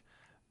like,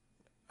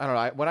 I don't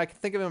know. When I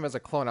think of him as a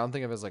clone, I don't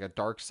think of him as like a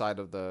dark side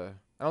of the.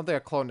 I don't think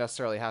a clone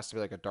necessarily has to be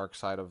like a dark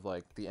side of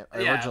like the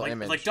original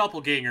image. Like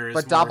Doppelganger is.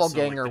 But more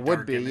Doppelganger so like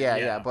would be, image.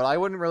 yeah. But I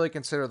wouldn't really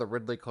consider the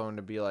Ridley clone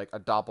to be like a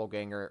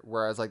doppelganger,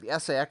 whereas like the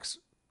SAX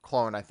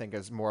clone, I think,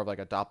 is more of like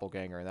a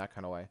doppelganger in that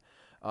kind of way.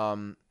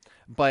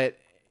 But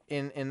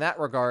in that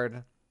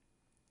regard.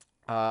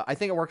 I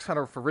think it works kind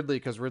of for Ridley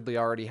because Ridley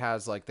already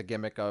has like the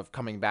gimmick of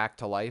coming back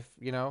to life,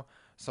 you know?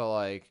 So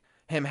like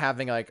him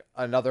having like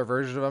another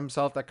version of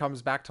himself that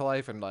comes back to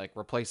life and like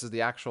replaces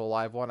the actual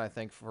live one, I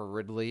think for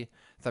Ridley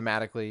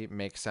thematically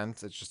makes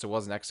sense. It's just it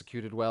wasn't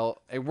executed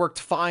well. It worked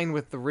fine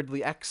with the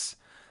Ridley X.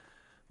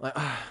 Like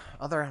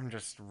Other M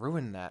just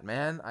ruined that,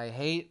 man. I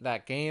hate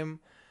that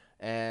game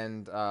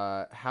and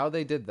how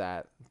they did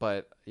that.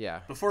 But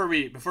yeah. Before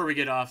we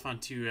get off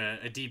onto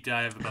a deep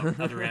dive about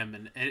Other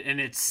M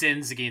and its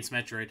sins against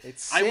Metroid,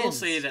 I will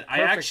say that I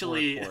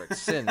actually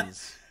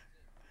sins.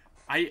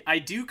 I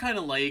do kind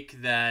of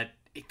like that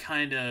it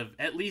kind of,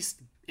 at least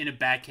in a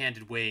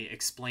backhanded way,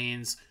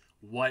 explains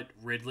what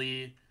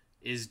Ridley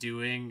is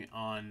doing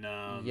on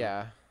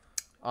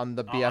on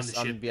the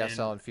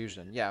BSL and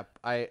Fusion. Yeah,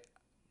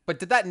 but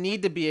did that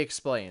need to be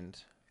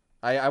explained?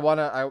 I'm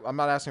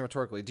not asking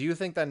rhetorically. Do you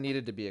think that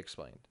needed to be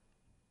explained?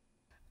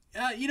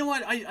 You know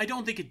what? I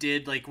don't think it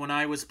did. Like when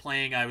I was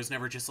playing, I was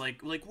never just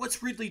like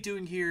what's Ridley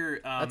doing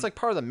here? That's like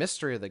part of the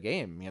mystery of the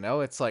game, you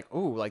know? It's like,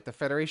 ooh, like the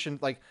Federation,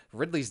 like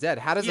Ridley's dead.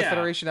 How does the Yeah.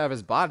 Federation have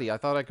his body? I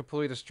thought I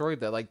completely destroyed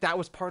that. Like that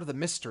was part of the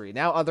mystery.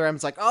 Now Other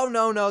M's like, oh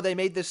no, they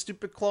made this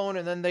stupid clone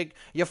and then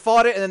you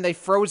fought it and then they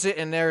froze it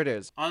and there it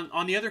is.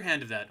 On the other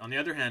hand of that,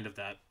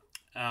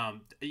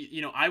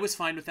 I was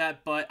fine with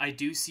that, but I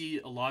do see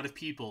a lot of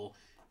people,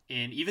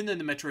 and even in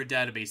the Metroid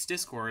Database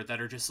Discord,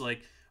 that are just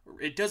like,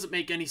 it doesn't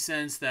make any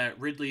sense that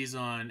Ridley's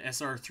on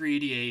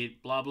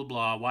SR388, blah blah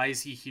blah. Why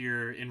is he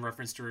here in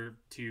reference to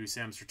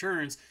Samus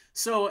Returns?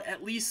 So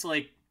at least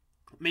like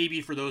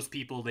maybe for those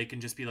people they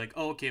can just be like,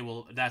 oh okay,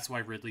 well that's why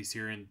Ridley's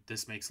here, and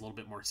this makes a little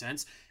bit more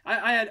sense.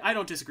 I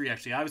don't disagree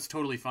actually. I was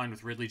totally fine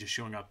with Ridley just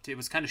showing up. It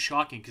was kind of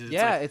shocking because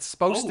It's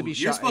supposed to be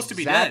you're supposed to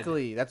be dead.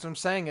 Exactly. That's what I'm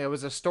saying. It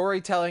was a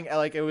storytelling,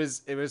 like it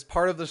was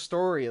part of the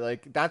story.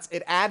 Like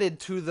it added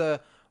to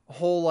the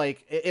whole,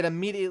 like it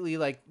immediately,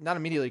 like not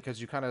immediately because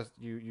you kind of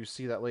you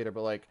see that later,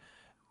 but like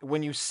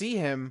when you see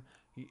him,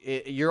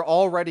 you're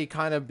already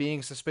kind of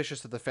being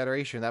suspicious of the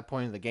Federation at that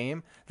point in the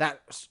game.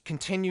 That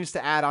continues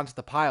to add onto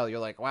the pile. You're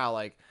like, wow,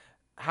 like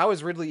how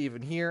is Ridley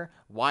even here?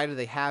 Why do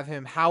they have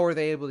him? How are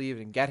they able to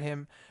even get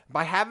him?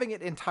 By having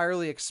it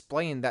entirely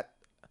explained, that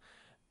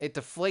it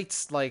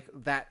deflates like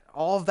that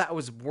all of that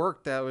was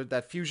work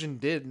that Fusion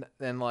did,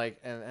 and like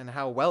and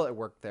how well it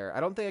worked there. I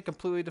don't think it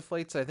completely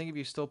deflates it. I think if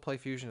you still play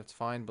Fusion, it's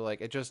fine, but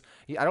like it just,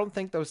 I don't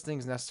think those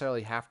things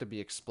necessarily have to be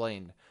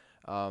explained.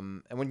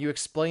 And when you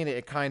explain it,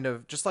 it kind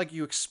of, just like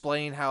you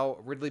explain how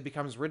Ridley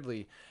becomes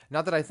Ridley,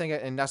 not that I think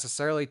it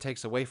necessarily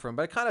takes away from,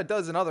 but it kind of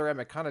does in Other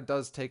M. It kind of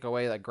does take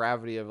away that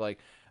gravity of like,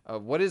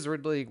 what is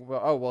Ridley?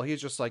 Well, oh, well,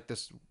 he's just like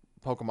this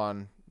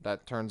Pokemon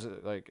that turns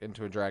like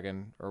into a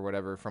dragon or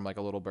whatever from like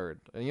a little bird.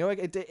 And you know,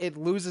 like it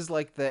loses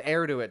like the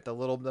air to it,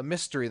 the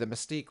mystery, the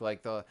mystique,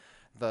 like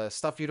the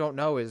stuff you don't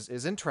know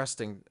is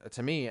interesting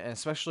to me, and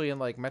especially in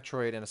like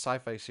Metroid and a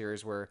sci-fi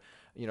series where,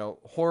 you know,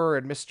 horror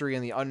and mystery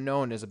and the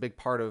unknown is a big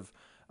part of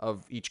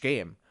each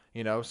game,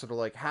 you know. So to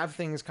like have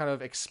things kind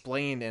of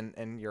explained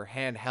and your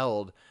hand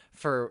held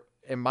for,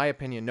 in my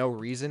opinion, no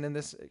reason in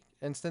this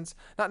instance.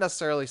 Not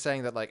necessarily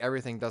saying that like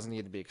everything doesn't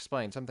need to be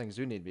explained. Some things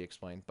do need to be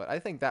explained, but I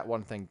think that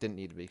one thing didn't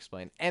need to be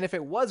explained. And if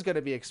it was going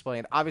to be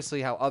explained,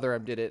 obviously how Other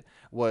M did it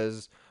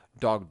was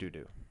dog doo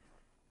doo.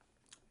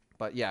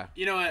 But yeah,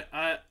 You know what?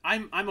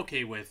 I'm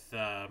okay with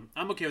that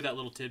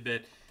little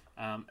tidbit.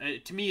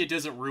 To me, it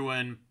doesn't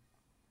ruin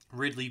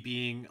Ridley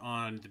being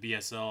on the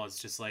BSL. It's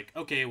just like,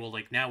 okay, well,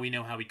 like now we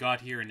know how we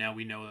got here, and now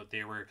we know that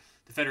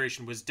the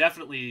Federation was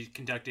definitely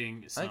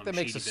conducting some I think that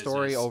makes the shady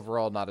story business.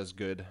 overall not as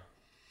good.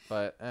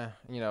 But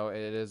you know, it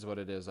is what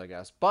it is, I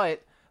guess.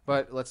 But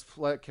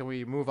can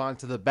we move on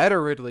to the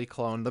better Ridley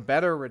clone, the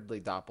better Ridley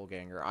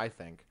doppelganger? I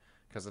think,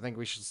 because I think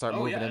we should start Oh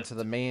moving yeah, into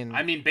the main.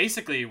 I mean,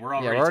 basically, we're Yeah,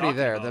 already we're already talking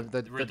there. about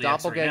The Ridley X right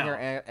doppelganger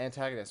now.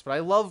 antagonist. But I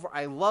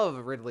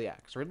love Ridley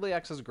X. Ridley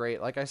X is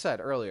great. Like I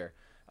said earlier,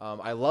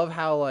 I love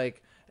how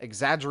like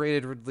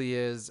exaggerated Ridley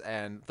is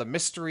and the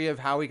mystery of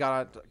how he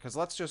got. Because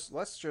let's just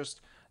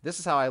this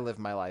is how I live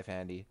my life,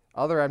 Andy.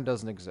 Other M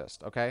doesn't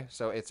exist. Okay,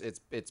 so it's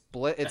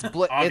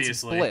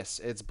Obviously.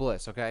 it's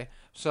bliss. Okay,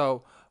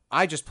 so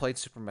I just played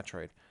Super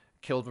Metroid,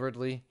 killed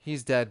Ridley.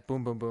 He's dead.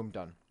 Boom, boom, boom.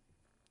 Done.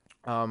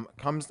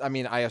 I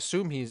mean, I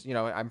assume he's, you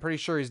know, I'm pretty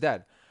sure he's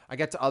dead. I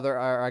get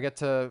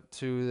to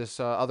this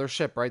other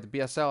ship, right? The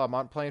BSL. I'm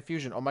on playing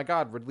Fusion. Oh my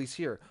God, Ridley's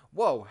here.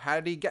 Whoa, how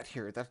did he get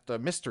here? That's the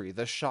mystery,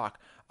 the shock.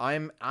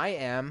 I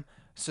am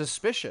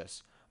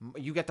suspicious.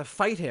 You get to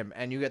fight him,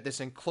 and you get this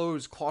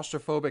enclosed,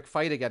 claustrophobic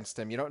fight against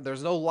him. You know,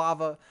 there's no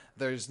lava,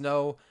 there's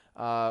no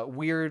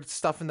weird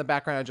stuff in the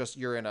background. Just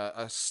you're in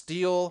a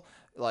steel,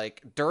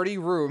 like dirty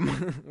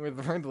room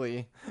with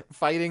Ridley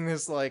fighting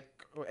this like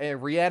a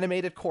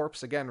reanimated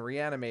corpse, again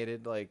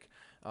reanimated, like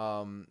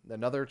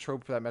another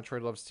trope that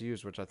Metroid loves to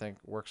use, which I think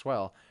works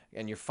well.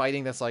 And you're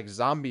fighting this like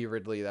zombie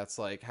Ridley that's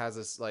like has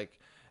this like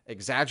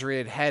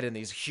exaggerated head and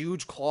these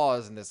huge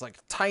claws and this like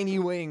tiny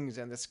wings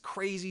and this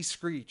crazy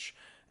screech.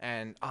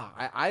 And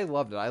I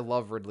loved it. I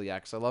love Ridley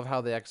X. I love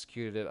how they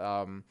executed it.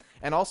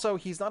 And also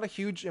he's not a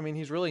huge, I mean,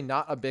 he's really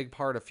not a big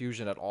part of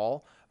Fusion at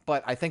all,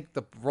 but I think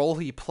the role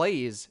he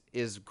plays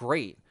is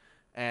great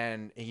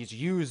and he's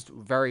used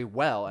very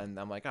well. And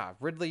I'm like,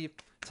 Ridley,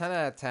 10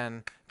 out of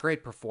 10,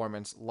 great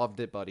performance, loved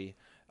it, buddy.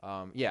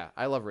 Yeah,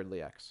 I love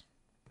Ridley X.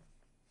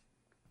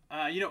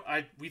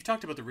 We've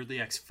talked about the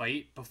Ridley X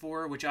fight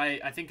before, which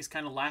I think is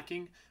kind of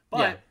lacking, but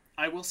Yeah.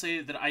 I will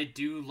say that I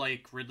do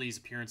like Ridley's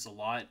appearance a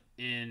lot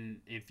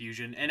in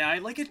Fusion, and I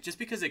like it just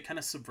because it kind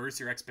of subverts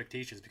your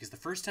expectations. Because the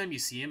first time you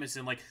see him, it's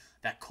in like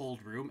that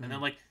cold room, and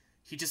then like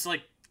he just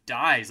like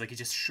dies, like he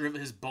just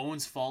his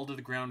bones fall to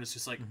the ground. It's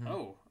just like,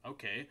 oh,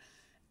 okay,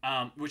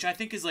 which I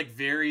think is like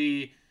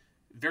very,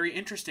 very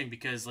interesting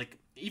because like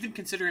even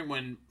considering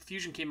when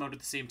Fusion came out at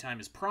the same time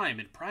as Prime,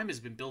 and Prime has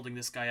been building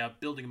this guy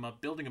up, building him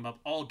up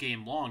all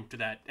game long to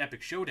that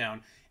epic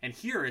showdown, and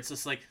here it's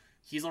just like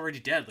he's already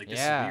dead. Like this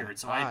is weird.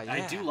 So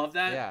I do love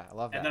that. Yeah, I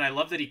love that. And then I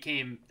love that he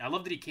came. I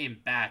love that he came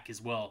back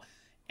as well.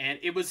 And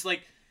it was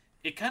like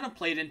it kind of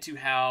played into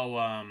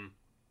how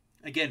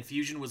again,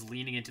 Fusion was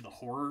leaning into the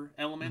horror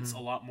elements a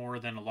Hmm. lot more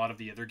than a lot of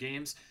the other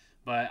games.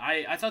 But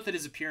I thought that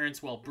his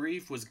appearance, while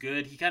brief, was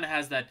good. He kind of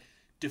has that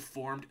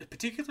deformed,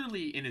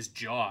 particularly in his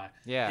jaw.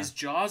 Yeah. His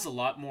jaw's a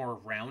lot more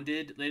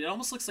rounded. It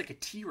almost looks like a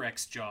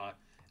T-Rex jaw,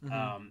 Hmm.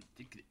 um,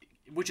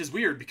 which is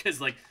weird because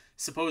like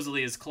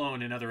supposedly his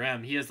clone in Other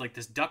M, he has like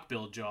this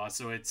duckbill jaw.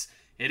 So it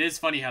is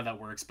funny how that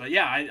works. But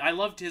yeah, I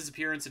loved his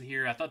appearance in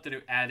here. I thought that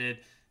it added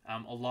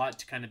a lot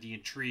to kind of the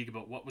intrigue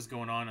about what was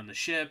going on the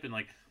ship and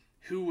like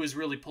who was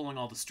really pulling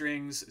all the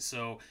strings.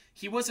 So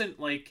he wasn't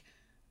like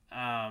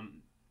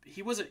um,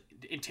 he wasn't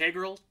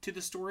integral to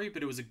the story,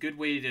 but it was a good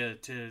way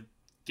to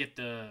get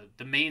the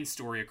main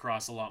story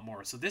across a lot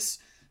more. So this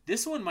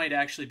one might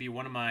actually be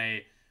one of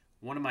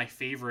my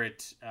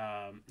favorite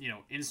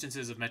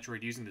instances of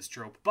Metroid using this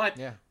trope, but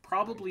Yeah.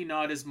 probably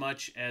not as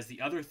much as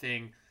the other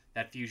thing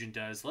that Fusion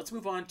does. Let's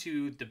move on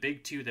to the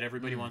big two that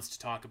everybody Mm. wants to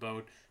talk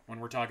about when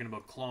we're talking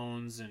about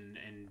clones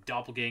and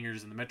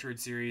doppelgangers in the Metroid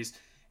series.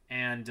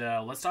 And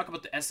let's talk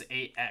about the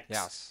SAX.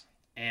 Yes.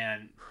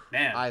 And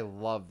man, I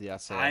love the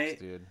SAX, I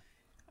dude.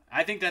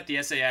 I think that the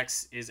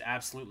SAX is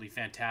absolutely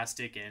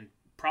fantastic and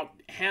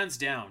hands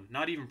down,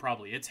 not even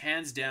probably, it's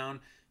hands down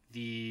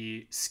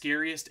the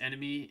scariest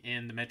enemy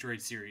in the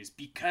Metroid series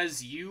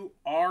because you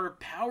are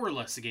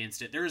powerless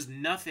against it. There is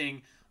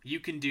nothing you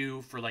can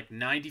do for like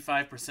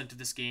 95% of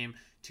this game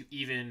to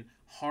even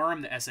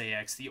harm the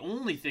SAX. The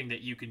only thing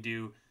that you can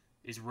do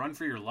is run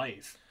for your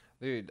life.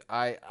 Dude,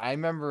 I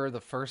remember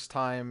the first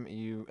time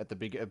you at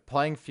the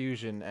playing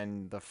Fusion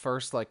and the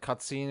first like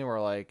cutscene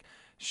where like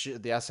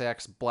the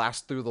SAX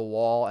blasts through the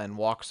wall and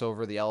walks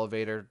over the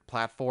elevator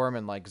platform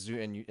and like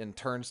and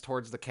turns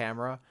towards the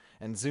camera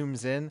and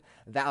zooms in.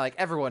 That like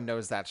everyone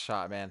knows that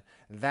shot, man.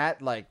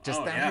 That like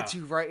just Oh that yeah. hits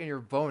you right in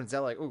your bones. That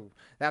like ooh,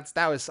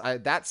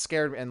 that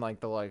scared me, and like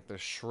the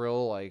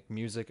shrill like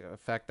music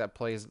effect that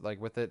plays like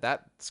with it,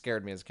 that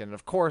scared me as a kid. And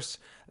of course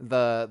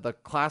the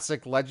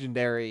classic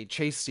legendary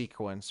chase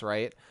sequence,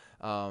 right?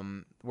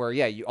 Where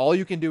yeah, all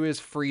you can do is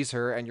freeze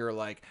her, and you're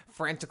like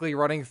frantically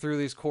running through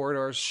these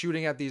corridors,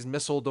 shooting at these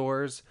missile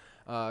doors,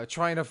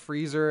 trying to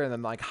freeze her, and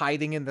then like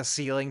hiding in the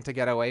ceiling to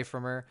get away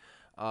from her.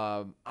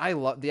 I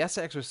love the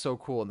SAX was so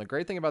cool, and the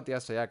great thing about the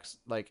SAX,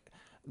 like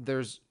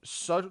there's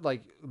such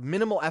like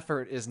minimal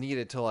effort is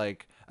needed to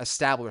like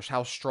establish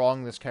how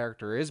strong this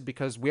character is,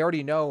 because we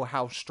already know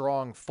how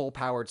strong full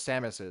powered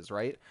Samus is,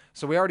 right?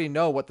 So we already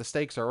know what the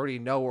stakes are, already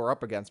know what we're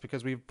up against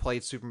because we've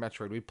played Super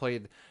Metroid, we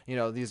played,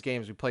 these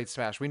games, we played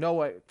Smash. We know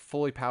what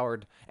fully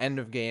powered end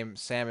of game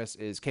Samus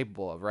is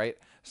capable of, right?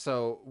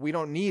 So we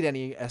don't need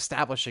any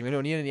establishing, we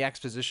don't need any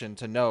exposition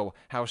to know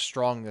how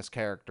strong this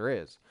character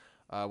is,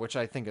 which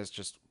I think is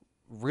just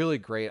really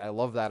great. I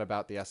love that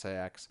about the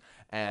SAX,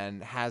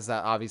 and has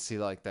that obviously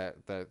like that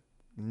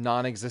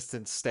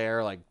non-existent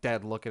stare, like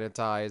dead look in its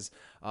eyes.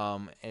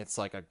 It's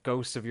like a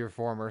ghost of your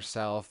former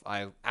self.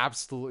 I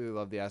absolutely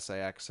love the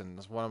SAX, and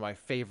it's one of my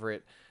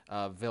favorite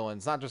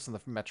villains, not just in the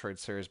Metroid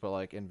series, but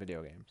like in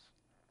video games.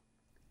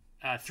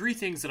 Three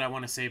things that I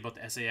want to say about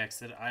the SAX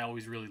that I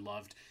always really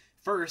loved.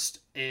 First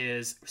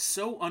is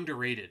so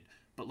underrated,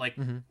 but like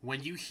Mm-hmm.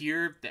 when you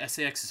hear the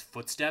SAX's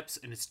footsteps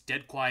and it's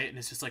dead quiet and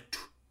it's just like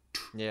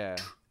Yeah.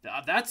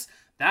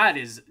 that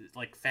is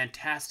like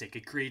fantastic.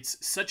 It creates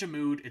such a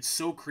mood. It's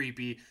so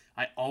creepy.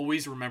 I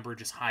always remember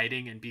just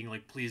hiding and being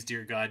like, "Please,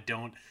 dear God,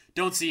 don't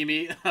see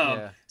me."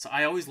 Yeah. So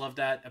I always love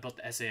that about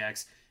the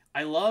SAX.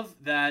 I love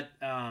that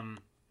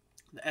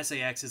the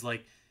SAX is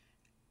like,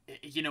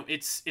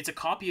 it's a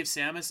copy of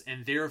Samus,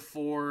 and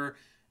therefore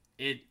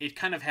it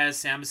kind of has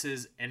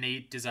Samus's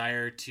innate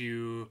desire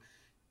to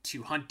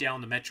hunt down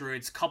the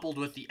Metroids, coupled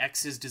with the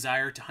X's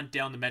desire to hunt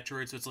down the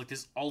Metroids. So it's like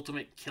this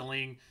ultimate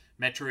killing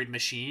Metroid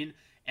machine,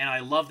 and I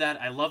love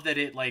that. I love that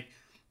it like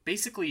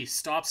basically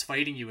stops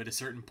fighting you at a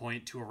certain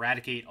point to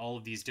eradicate all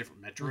of these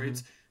different Mm-hmm.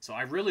 Metroids. So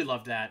I really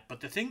love that. But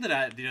the thing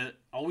that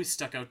always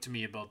stuck out to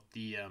me about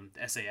the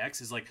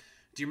SAX is like,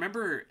 do you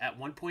remember at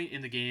one point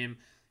in the game?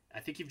 I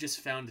think you've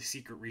just found the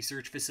secret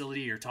research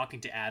facility. You're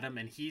talking to Adam,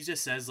 and he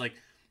just says like,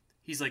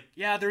 he's like,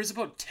 yeah, there's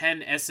about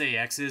 10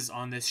 SAXs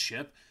on this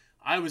ship.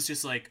 I was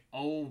just like,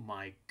 oh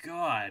my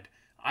god.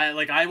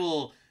 I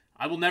will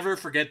never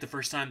forget the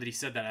first time that he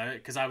said that,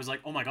 because I was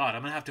like, oh my god,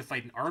 I'm gonna have to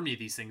fight an army of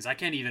these things. I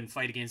can't even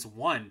fight against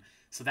one.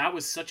 So that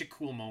was such a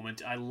cool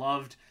moment. I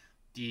loved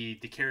the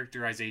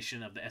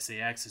characterization of the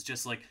SAX as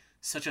just like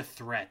such a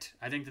threat.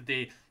 I think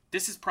that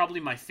this is probably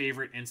my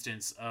favorite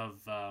instance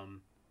of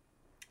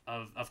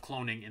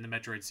cloning in the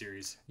Metroid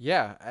series.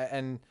 Yeah,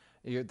 and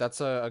that's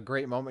a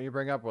great moment you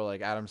bring up where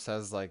like Adam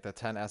says like the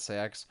 10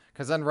 SAX,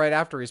 because then right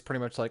after he's pretty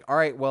much like, all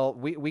right, well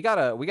we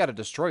gotta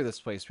destroy this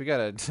place, we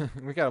gotta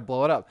we gotta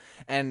blow it up,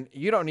 and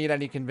you don't need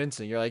any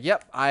convincing. You're like,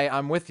 yep,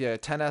 I'm with you.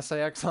 10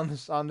 SAX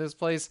on this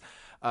place.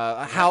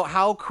 Yep.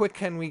 How quick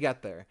can we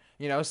get there?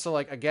 So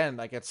like again,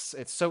 like it's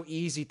so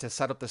easy to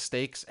set up the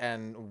stakes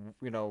and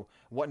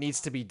what needs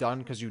to be done,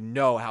 because you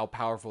know how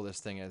powerful this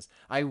thing is.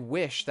 I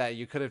wish that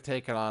you could have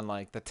taken on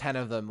like the 10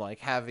 of them, like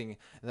having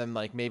them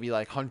like maybe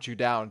like hunt you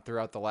down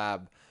throughout the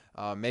lab,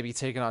 Maybe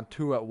taking on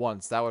two at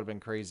once. That would have been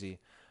crazy.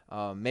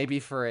 Maybe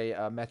for a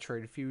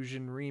Metroid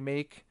Fusion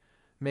remake,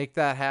 make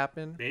that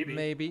happen. Maybe.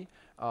 Maybe.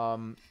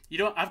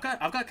 I've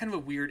got kind of a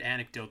weird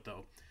anecdote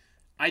though.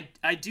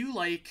 I do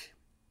like.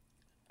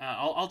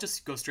 I'll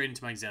just go straight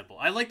into my example.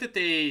 I like that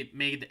they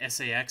made the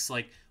SAX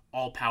like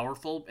all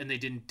powerful and they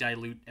didn't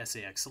dilute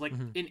SAX. So like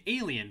in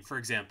Alien, for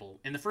example,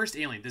 in the first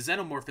Alien, the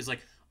Xenomorph is like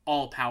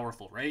all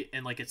powerful, right?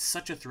 And like it's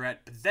such a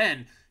threat. But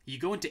then you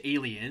go into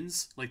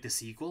Aliens, like the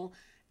sequel,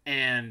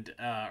 and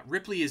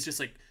Ripley is just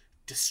like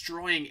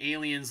destroying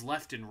aliens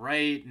left and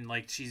right, and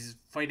like she's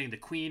fighting the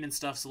Queen and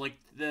stuff. So like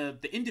the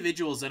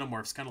individual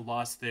Xenomorphs kind of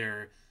lost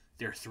their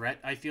threat,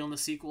 I feel, in the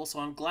sequel. So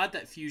I'm glad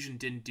that Fusion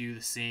didn't do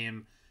the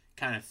same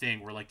kind of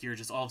thing where like you're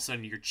just all of a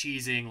sudden you're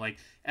cheesing like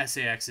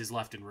SAX is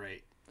left and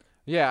right.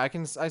 Yeah,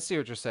 I see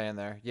what you're saying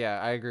there. Yeah,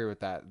 I agree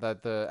with that.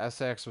 That the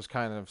SX was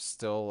kind of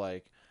still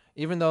like,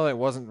 even though it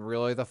wasn't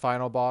really the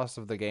final boss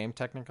of the game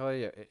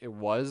technically, it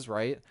was,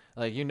 right?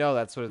 Like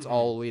that's what it's Mm-hmm.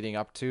 all leading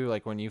up to.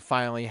 Like when you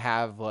finally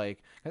have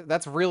like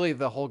that's really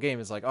the whole game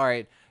is like, all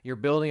right, you're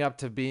building up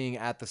to being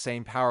at the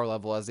same power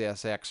level as the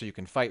SX so you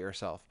can fight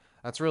yourself.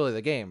 That's really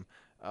the game.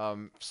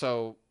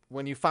 So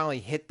when you finally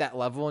hit that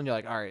level and you're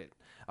like, all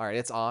right,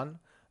 it's on.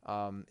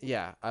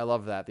 Yeah, I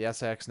love that. The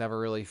SX never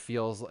really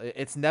feels.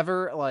 It's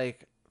never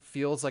like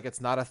feels like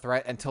it's not a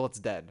threat until it's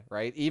dead,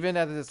 right? Even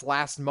at its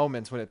last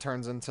moments when it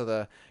turns into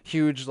the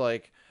huge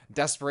like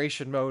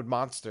desperation mode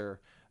monster,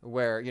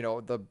 where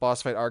the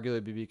boss fight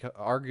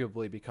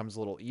arguably becomes a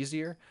little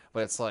easier,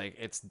 but it's like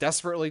it's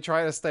desperately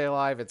trying to stay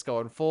alive. It's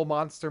going full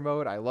monster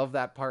mode. I love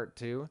that part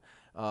too.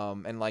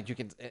 And like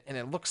and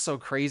it looks so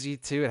crazy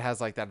too. It has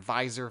like that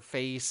visor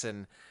face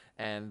and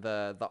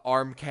the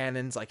arm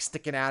cannons like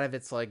sticking out of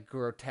its like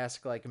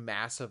grotesque like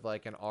massive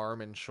like an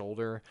arm and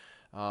shoulder.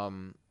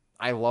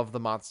 I love the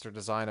monster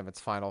design of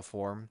its final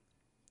form.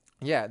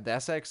 Yeah, the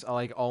SX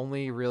like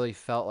only really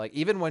felt like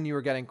even when you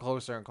were getting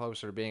closer and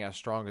closer to being as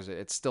strong as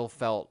it still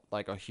felt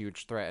like a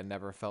huge threat and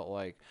never felt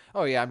like,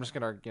 oh yeah, I'm just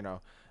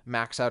gonna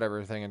max out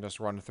everything and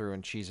just run through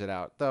and cheese it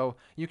out. Though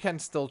you can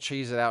still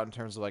cheese it out in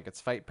terms of like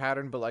its fight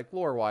pattern, but like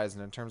lore wise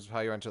and in terms of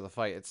how you enter the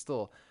fight, it's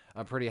still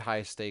a pretty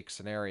high stakes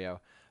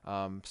scenario.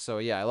 So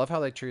yeah, I love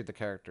how they treat the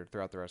character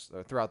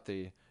throughout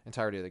the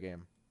entirety of the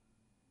game.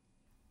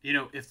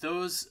 If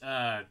those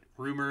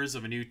rumors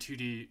of a new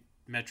 2D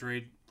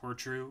Metroid were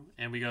true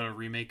and we got a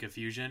remake of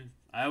Fusion,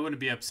 I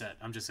wouldn't be upset.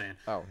 I'm just saying.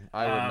 Oh,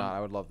 I would not.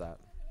 I would love that.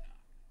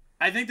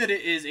 I think that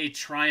it is a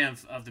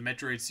triumph of the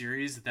Metroid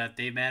series that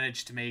they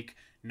managed to make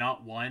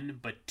not one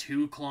but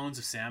two clones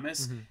of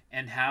Samus Mm-hmm.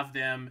 and have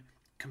them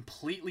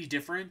completely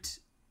different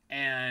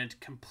and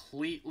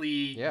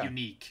completely Yeah.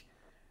 unique.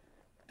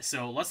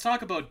 So let's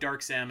talk about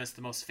Dark Samus,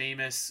 the most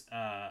famous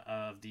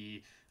of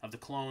the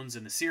clones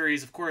in the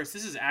series. Of course,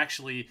 this is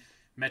actually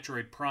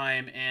Metroid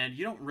Prime, and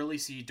you don't really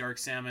see Dark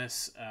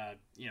Samus,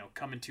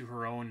 come into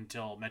her own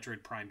until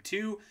Metroid Prime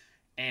 2.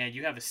 And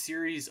you have a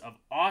series of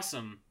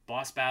awesome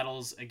boss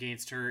battles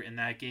against her in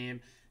that game,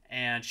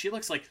 and she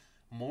looks like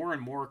more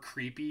and more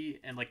creepy,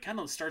 and like kind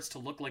of starts to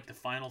look like the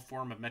final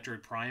form of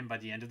Metroid Prime by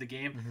the end of the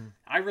game. Mm-hmm.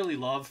 I really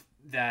love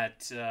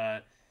that.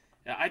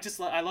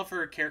 I love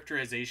her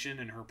characterization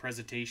and her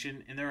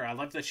presentation in there. I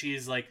love that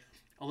she's like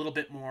a little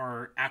bit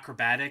more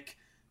acrobatic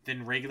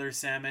than regular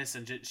Samus,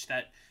 and just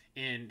that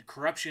in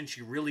Corruption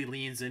she really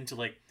leans into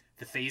like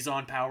the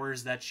phazon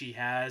powers that she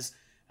has.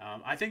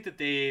 I think that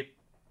they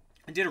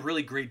did a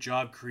really great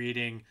job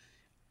creating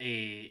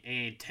a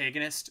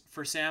antagonist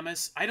for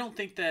Samus. I don't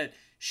think that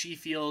she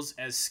feels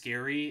as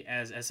scary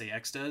as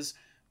SAX does,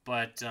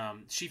 but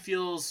she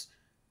feels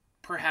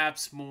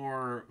perhaps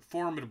more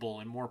formidable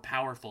and more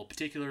powerful,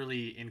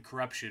 particularly in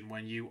Corruption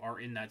when you are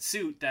in that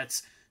suit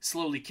that's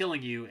slowly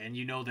killing you and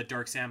you know that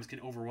Dark Samus can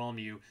overwhelm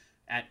you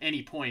at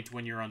any point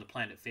when you're on the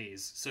planet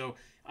phase. So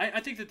I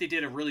think that they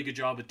did a really good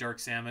job with Dark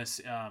Samus.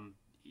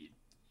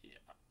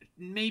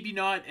 Maybe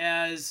not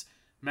as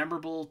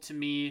memorable to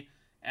me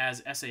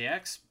as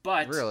SAX,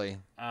 but Really,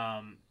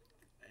 um,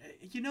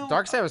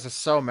 Dark Samus is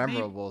so maybe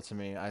memorable to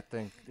me. I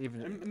think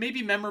even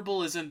maybe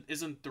memorable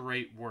isn't the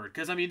right word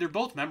because I mean they're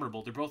both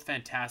memorable. They're both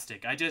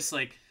fantastic. I just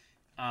like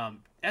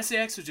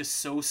SAX was just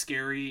so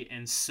scary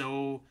and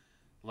so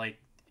like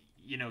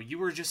you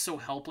were just so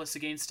helpless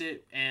against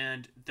it,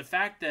 and the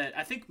fact that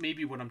I think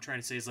maybe what I'm trying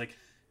to say is like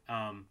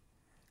um,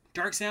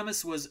 Dark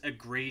Samus was a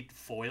great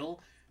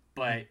foil,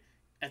 but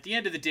at the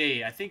end of the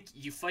day, I think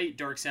you fight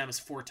Dark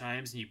Samus 4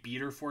 times and you beat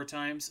her 4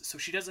 times, so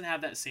she doesn't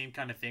have that same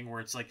kind of thing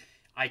where it's like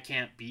I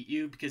can't beat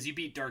you because you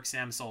beat Dark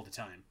Samus all the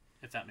time,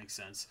 if that makes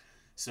sense.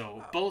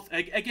 So both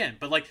again,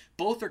 but like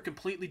both are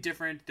completely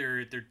different.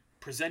 They're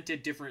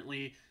presented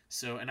differently.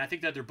 So and I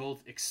think that they're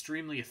both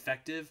extremely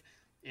effective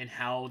in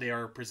how they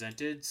are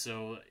presented.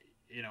 So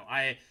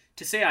I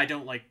to say I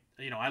don't like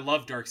I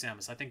love Dark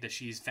Samus. I think that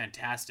she's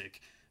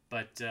fantastic,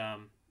 but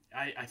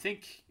I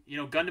think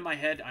gun to my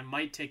head, I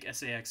might take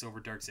SAX over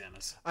Dark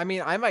Samus. I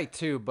mean, I might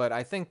too, but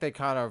I think they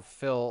kind of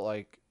feel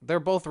like they're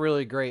both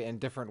really great in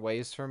different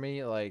ways for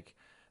me. Like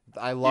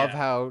I love Yeah.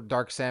 how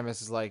Dark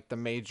Samus is like the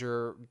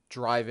major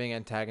driving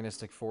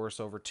antagonistic force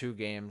over two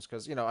games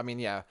because I mean,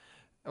 yeah.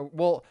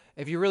 Well,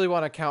 if you really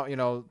want to count,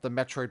 the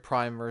Metroid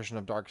Prime version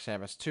of Dark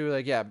Samus 2,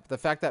 like yeah, the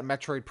fact that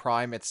Metroid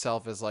Prime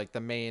itself is like the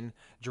main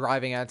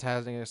driving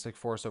antagonistic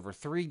force over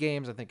three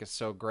games, I think is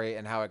so great,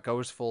 and how it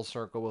goes full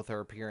circle with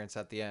her appearance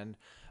at the end.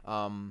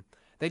 Um,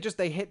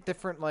 they hit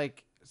different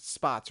like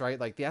spots, right?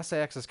 Like the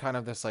SAX is kind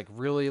of this like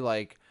really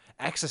like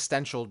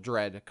existential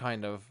dread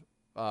kind of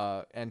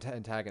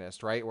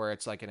antagonist, right? Where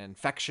it's like an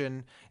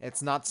infection.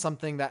 It's not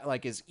something that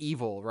like is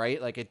evil,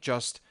 right? Like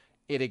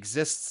it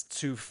exists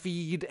to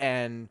feed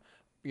and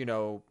you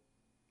know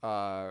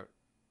uh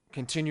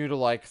continue to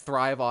like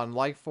thrive on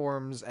life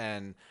forms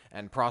and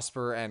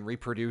prosper and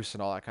reproduce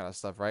and all that kind of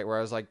stuff, right?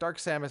 Whereas like Dark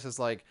Samus is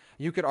like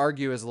you could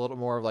argue is a little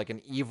more of like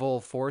an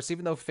evil force,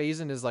 even though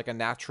Phazon is like a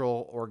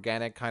natural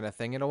organic kind of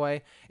thing in a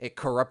way. It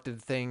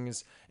corrupted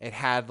things. It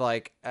had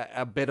like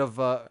a bit of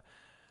a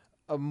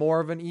more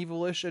of an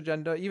evilish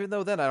agenda, even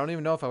though then I don't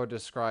even know if I would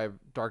describe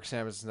Dark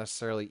Samus as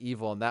necessarily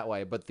evil in that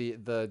way, but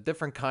the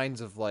different kinds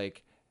of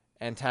like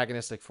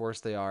antagonistic force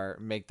they are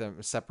make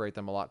them separate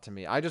them a lot to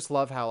me. I just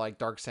love how like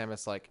Dark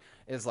Samus like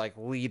is like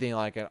leading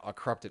like a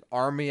corrupted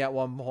army at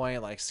one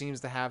point, like seems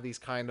to have these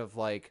kind of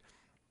like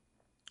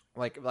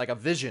a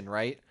vision,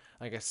 right?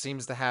 Like it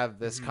seems to have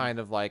this Hmm. kind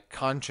of like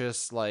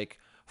conscious like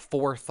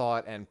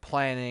forethought and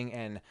planning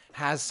and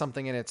has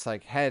something in its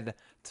like head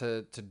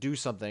to do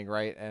something,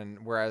 right?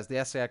 And whereas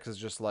the SAX is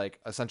just like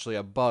essentially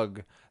a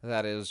bug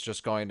that is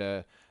just going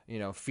to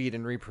feed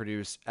and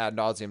reproduce ad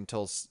nauseum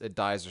until it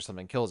dies or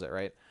something kills it,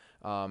 right?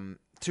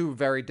 Two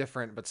very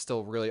different but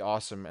still really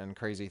awesome and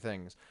crazy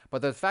things.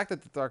 But the fact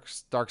that the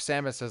Dark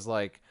Samus is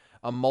like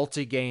a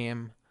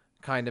multi-game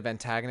kind of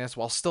antagonist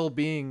while still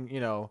being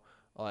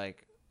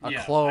like a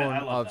Yeah, I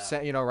clone love of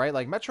that. right,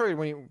 like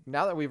Metroid.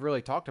 Now that we've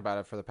really talked about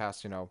it for the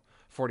past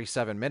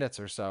 47 minutes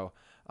or so,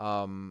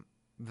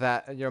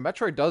 that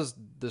Metroid does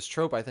this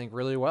trope I think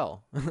really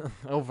well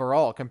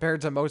overall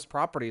compared to most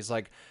properties.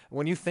 Like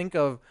when you think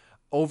of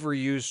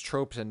overused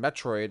tropes in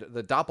Metroid,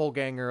 the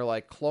doppelganger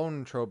like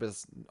clone trope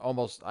is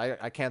almost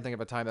I can't think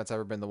of a time that's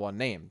ever been the one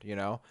named,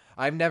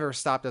 I've never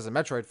stopped as a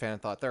Metroid fan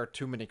and thought there are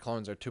too many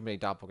clones or too many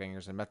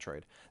doppelgangers in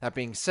Metroid. That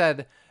being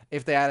said,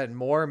 if they added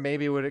more,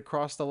 maybe would it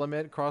cross the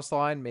limit, cross the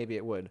line? Maybe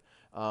it would.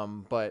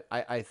 But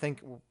I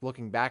think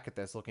looking back at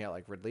this, looking at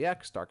like Ridley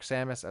X, Dark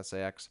Samus,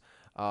 SAX,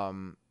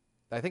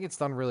 I think it's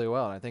done really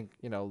well, and I think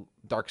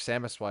Dark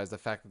Samus wise, the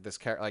fact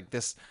that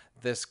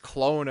this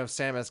clone of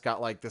Samus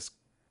got like this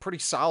pretty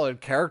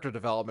solid character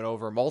development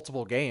over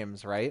multiple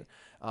games, right?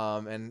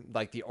 And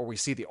like we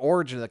see the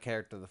origin of the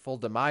character, the full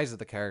demise of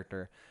the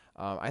character.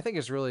 I think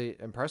is really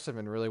impressive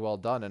and really well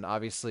done, and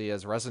obviously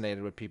has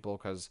resonated with people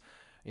because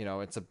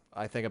it's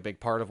I think a big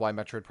part of why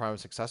Metroid Prime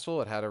was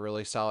successful. It had a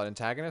really solid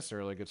antagonist, a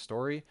really good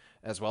story,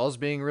 as well as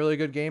being really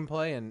good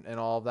gameplay and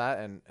all of that,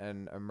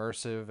 and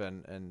immersive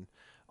and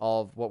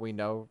all of what we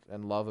know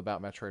and love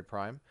about Metroid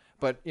Prime.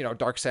 But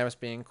Dark Samus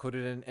being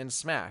included in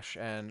Smash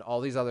and all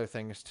these other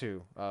things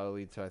too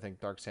lead to I think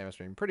Dark Samus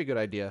being a pretty good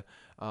idea,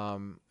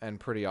 and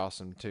pretty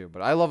awesome too.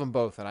 But I love them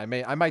both, and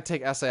I might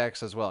take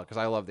SAX as well because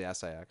I love the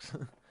SAX,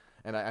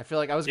 and I feel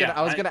like Yeah,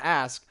 I was gonna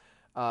ask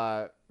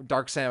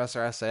Dark Samus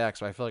or SAX,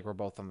 but I feel like we're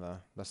both on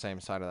the same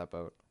side of that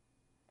boat.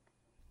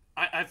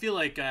 I feel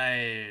like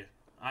I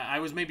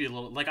was maybe a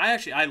little like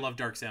I love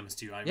Dark Samus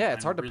too. Yeah,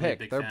 it's I'm hard a to really pick.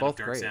 big They're fan of both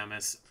Dark great.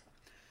 Samus.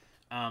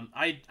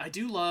 I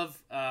do love,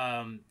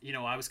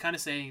 I was kind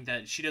of saying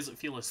that she doesn't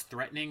feel as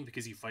threatening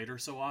because you fight her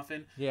so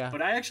often, Yeah,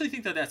 but I actually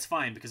think that that's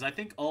fine because I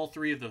think all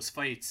three of those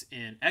fights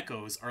in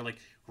Echoes are like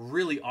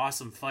really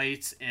awesome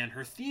fights, and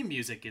her theme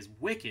music is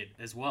wicked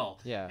as well.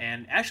 yeah,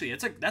 And actually,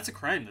 that's a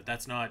crime that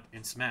that's not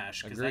in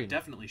Smash because that agreed.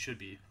 definitely should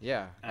be.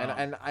 Yeah,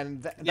 that's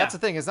Yeah, the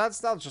thing is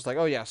that's not just like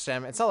oh yeah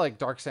Sam. It's not like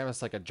Dark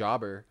Samus like a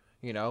jobber,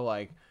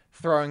 like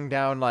throwing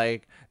down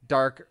like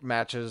dark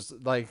matches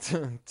like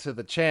to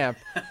the champ,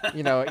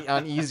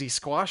 on easy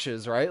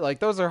squashes, right? Like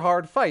those are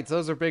hard fights.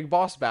 Those are big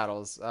boss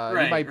battles. You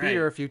right, might beat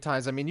her right. a few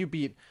times. I mean, you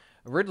beat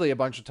Ridley a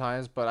bunch of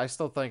times, but I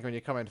still think when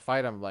you come and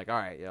fight him, like all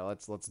right, yeah,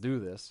 let's do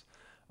this.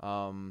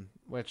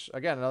 Which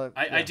again, another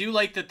I yeah, do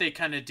like that they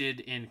kind of did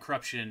in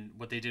Corruption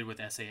what they did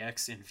with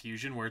SAX in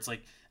Fusion, where it's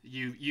like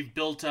you've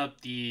built up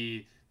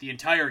the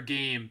entire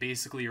game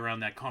basically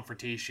around that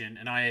confrontation,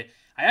 and I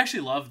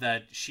actually love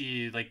that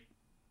she like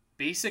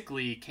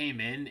basically came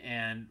in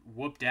and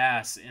whooped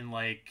ass in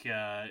like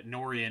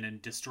Norian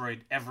and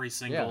destroyed every yeah.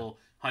 single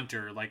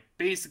hunter, like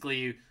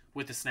basically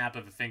with the snap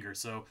of a finger.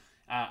 So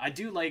I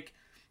do like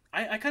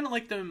I kind of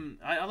like them.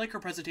 I like her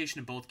presentation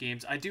in both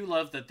games. I do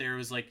love that there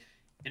was like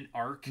an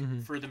arc Hmm.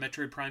 for the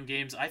Metroid Prime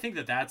games. I think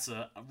that that's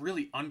a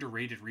really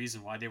underrated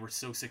reason why they were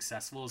so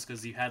successful is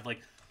because you had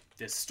like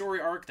this story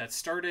arc that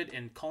started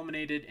and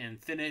culminated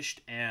and finished,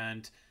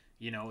 and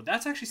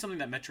that's actually something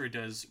that Metroid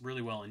does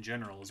really well in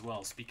general as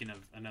well. Speaking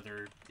of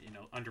another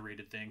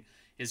underrated thing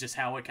is just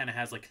how it kind of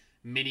has like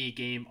mini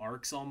game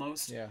arcs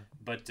almost. Yeah.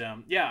 But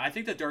yeah, I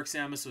think that Dark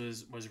Samus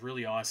was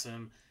really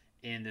awesome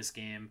in this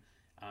game.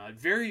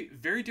 Very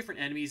very different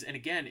enemies, and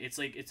again, it's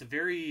like it's a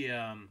very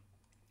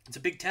it's a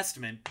big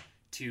testament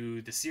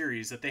to the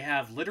series that they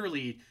have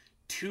literally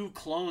two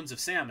clones of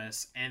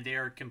Samus, and they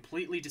are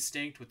completely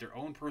distinct with their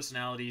own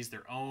personalities,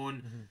 their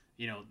own,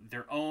 Mhm.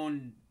 their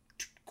own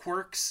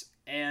quirks,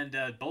 and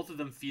both of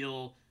them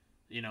feel,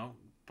 you know,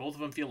 both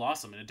of them feel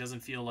awesome, and it doesn't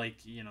feel like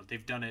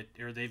they've done it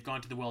or they've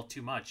gone to the well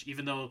too much,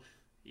 even though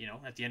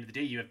at the end of the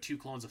day you have two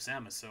clones of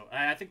Samus. So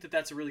I think that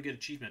that's a really good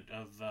achievement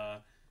of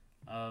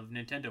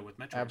Nintendo with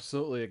Metroid.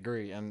 Absolutely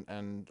agree.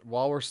 And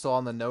while we're still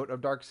on the note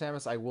of Dark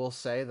Samus, I will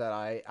say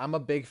that I'm a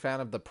big fan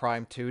of the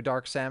Prime 2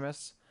 Dark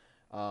Samus.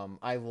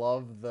 I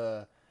love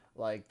the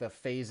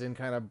phase in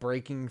kind of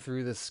breaking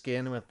through the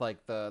skin with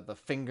like the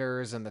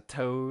fingers and the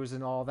toes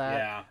and all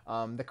that.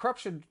 Yeah, The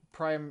Corruption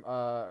Prime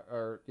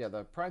or yeah,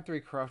 the Prime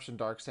 3 Corruption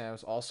Dark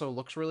Samus also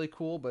looks really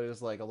cool, but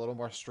is like a little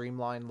more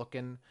streamlined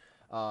looking.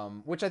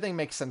 Which I think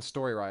makes sense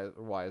story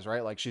wise,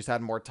 right? Like she's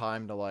had more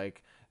time to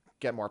like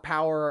get more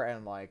power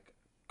and like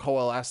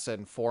coalesce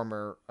and form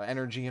her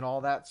energy and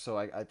all that. So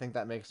I think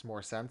that makes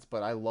more sense.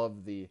 But I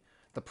love the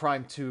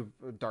Prime 2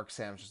 Dark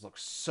Samus just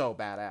looks so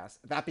badass.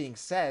 That being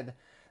said,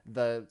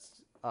 the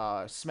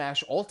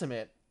Smash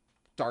Ultimate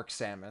Dark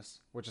Samus,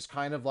 which is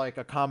kind of like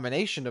a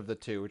combination of the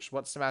two, which is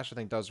what Smash I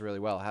think does really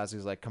well. It has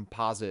these like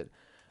composite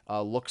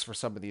looks for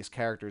some of these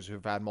characters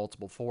who've had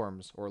multiple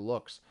forms or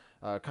looks.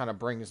 Kind of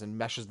brings and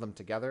meshes them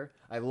together.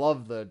 I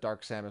love the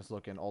Dark Samus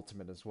look in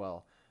Ultimate as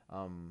well.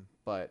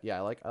 But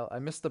yeah, I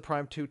miss the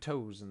Prime 2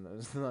 toes and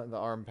the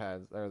arm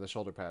pads or the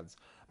shoulder pads.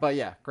 But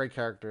yeah, great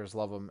characters,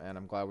 love them, and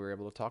I'm glad we were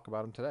able to talk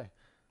about them today.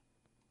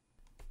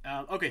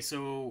 okay,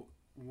 so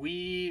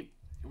we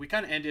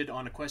kind of ended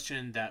on a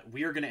question that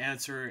we are going to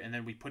answer, and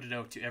then we put it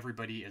out to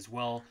everybody as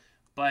well.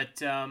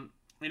 But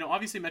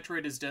obviously,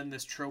 Metroid has done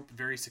this trope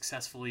very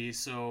successfully.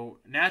 So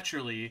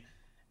naturally,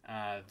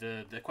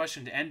 the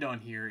question to end on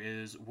here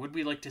is: would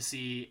we like to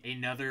see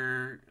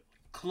another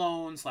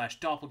clone slash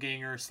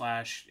doppelganger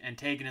slash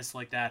antagonist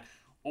like that,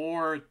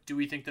 or do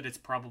we think that it's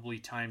probably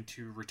time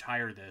to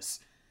retire this?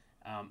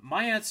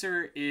 My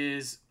answer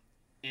is,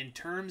 in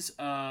terms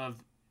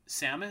of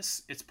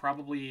Samus, it's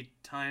probably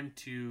time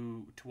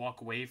to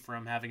walk away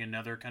from having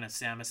another kind of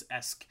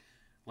Samus-esque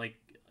like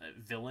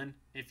villain,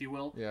 if you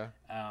will. Yeah.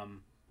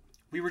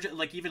 We were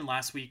like even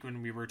last week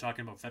when we were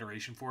talking about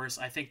Federation Force,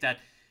 I think that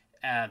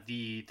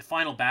the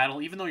final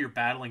battle, even though you're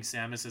battling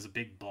Samus as a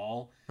big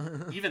ball,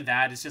 even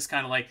that is just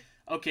kind of like,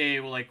 okay,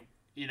 well, like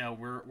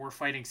we're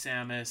fighting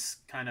Samus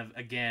kind of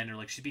again, or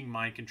like she's being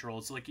mind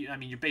controlled. So like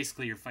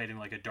you're fighting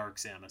like a dark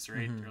Samus,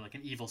 right, Mm-hmm. or like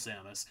an evil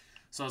Samus.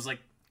 So I was like,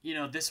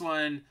 this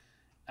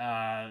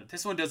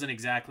one doesn't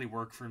exactly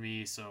work for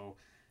me. So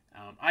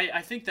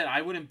I think that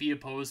I wouldn't be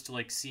opposed to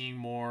like seeing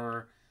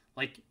more,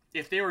 like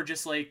if they were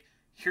just like,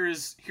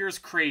 here's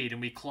Kraid and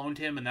we cloned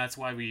him and that's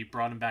why we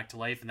brought him back to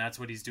life and that's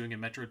what he's doing in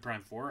Metroid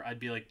Prime 4, I'd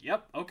be like,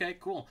 yep, okay,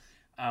 cool.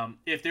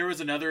 If there was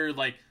another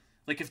like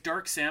if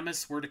Dark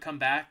Samus were to come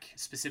back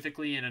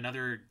specifically in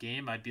another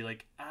game, I'd be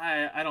like,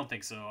 I don't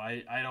think so.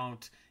 I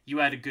don't. You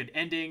had a good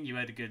ending. You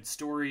had a good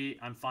story.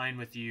 I'm fine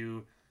with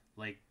you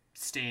like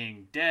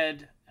staying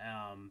dead.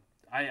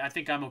 I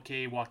think I'm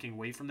okay walking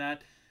away from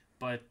that.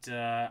 But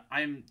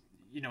I'm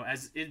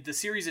as in the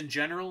series in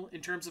general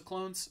in terms of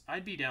clones,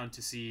 I'd be down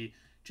to see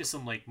just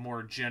some like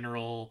more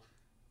general.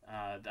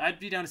 I'd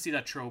be down to see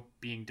that trope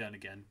being done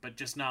again, but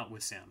just not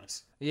with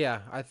Samus. Yeah,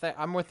 I think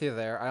I'm with you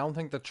there. I don't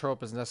think the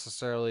trope is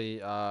necessarily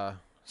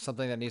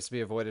something that needs to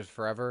be avoided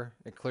forever.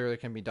 It clearly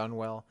can be done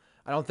well.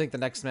 I don't think the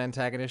next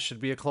antagonist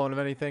should be a clone of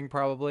anything,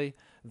 probably.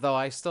 Though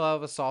I still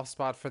have a soft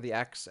spot for the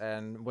X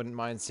and wouldn't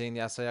mind seeing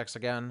the SAX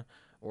again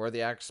or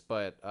the X,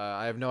 but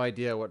I have no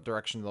idea what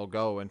direction they'll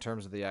go in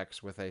terms of the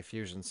X with a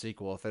Fusion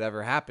sequel if it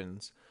ever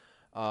happens.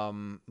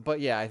 But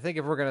yeah, I think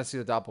if we're gonna see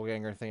the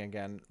doppelganger thing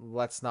again,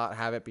 let's not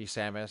have it be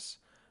Samus.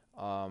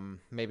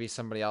 Maybe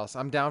somebody else.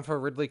 I'm down for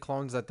Ridley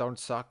clones that don't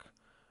suck.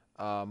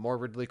 More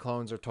Ridley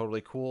clones are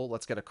totally cool.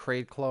 Let's get a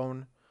Kraid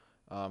clone,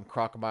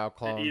 Crocodile You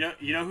clone.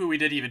 know, who we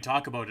didn't even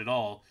talk about at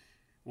all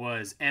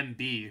was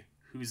MB,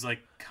 who's like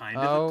kind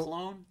of a Oh,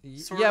 clone,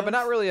 sort yeah, but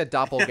not of. really a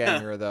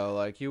doppelganger though.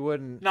 Like Not you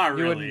wouldn't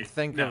really.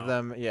 think of No.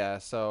 them. Yeah,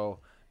 so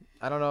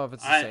I don't know if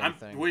it's the I, same I'm.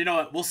 thing. Well, you know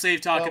what? We'll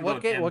save Well, talking about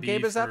what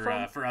game MB is that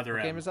from? for other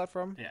What game M. is that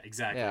from? Yeah,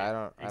 exactly. Yeah, I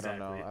don't know.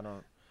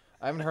 Exactly.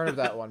 I haven't heard of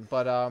that one,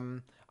 but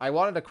I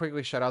wanted to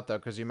quickly shout out though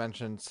because you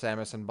mentioned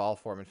Samus and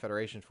Ballform and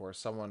Federation Force.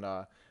 Someone,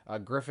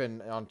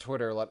 Griffin on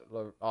Twitter, let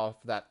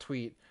off that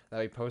tweet that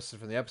we posted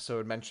from the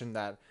episode mentioned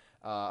that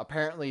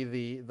apparently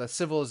the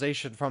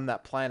civilization from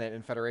that planet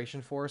in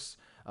Federation Force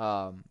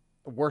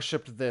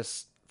worshipped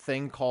this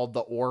thing called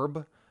the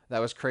orb that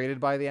was created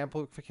by the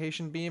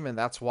amplification beam, and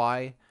that's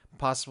why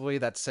possibly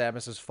that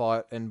Samus is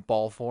fought in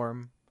ball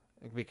form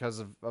because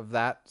of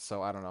that.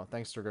 So I don't know.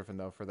 Thanks to Griffin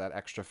though for that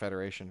extra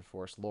Federation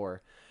Force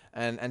lore.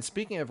 And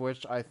speaking of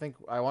which, I think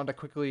I wanted to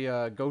quickly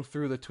go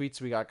through the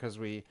tweets we got because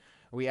we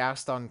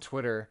asked on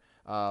Twitter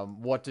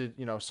What did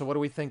you know? So what do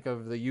we think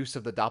of the use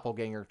of the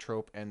doppelganger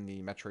trope in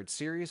the Metroid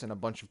series? And a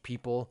bunch of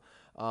people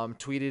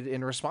tweeted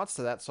in response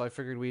to that. So I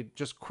figured we'd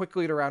just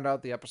quickly to round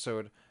out the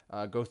episode,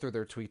 go through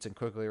their tweets and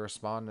quickly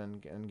respond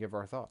and give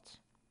our thoughts.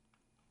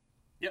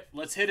 Yep,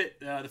 let's hit it.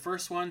 The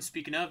first one,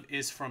 speaking of,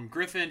 is from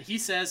Griffin. He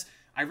says,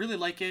 I really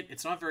like it.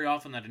 It's not very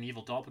often that an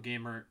evil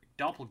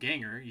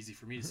doppelganger, easy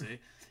for me to say,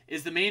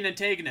 is the main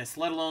antagonist,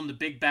 let alone the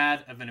big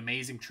bad of an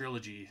amazing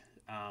trilogy.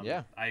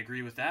 Yeah, I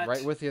agree with that.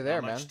 right with you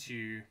there, man.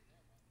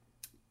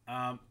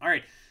 All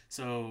right,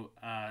 so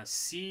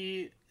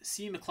C.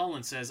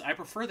 McClellan says, I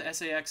prefer the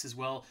SAX as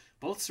well.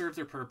 Both serve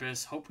their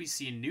purpose. Hope we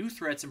see new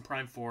threats in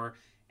Prime 4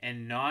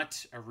 and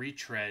not a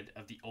retread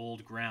of the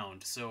old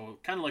ground. So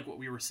kind of like what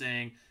we were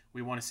saying,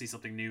 we want to see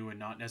something new and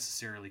not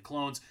necessarily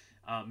clones.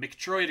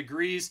 McTroyd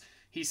agrees.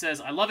 He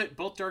says, I love it.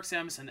 Both Dark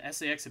Samus and the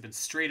SAX have been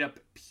straight up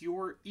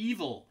pure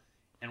evil.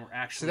 And we're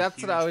actually So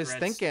that's what I was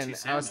threats thinking.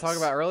 to I was talking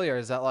Samus. about earlier.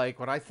 Is that like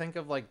when I think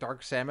of like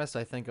Dark Samus,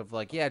 I think of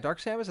like, yeah, Dark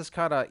Samus is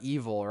kind of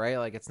evil, right?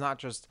 Like it's not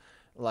just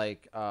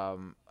like a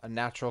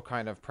natural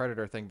kind of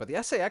predator thing. But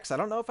the SAX, I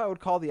don't know if I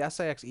would call the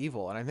SAX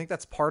evil, and I think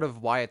that's part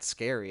of why it's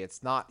scary.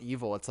 It's not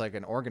evil. It's like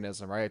an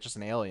organism, right? It's just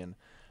an alien.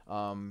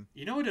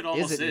 You know what it Is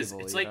almost it is?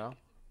 evil? It's You like know?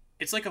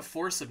 it's like a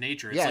force of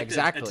nature. It's Yeah, like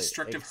exactly. a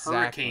destructive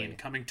Exactly. hurricane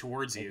coming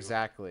towards you.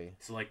 Exactly.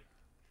 So like,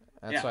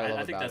 That's yeah, what I love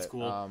I think about that's it.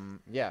 cool.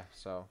 Yeah.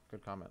 So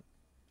good comment.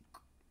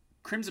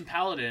 Crimson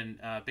Paladin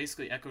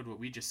basically echoed what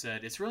we just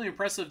said. It's really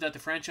impressive that the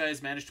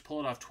franchise managed to pull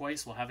it off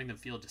twice while having them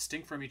feel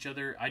distinct from each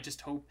other. I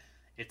just hope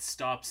it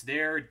stops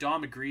there.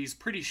 Dom agrees.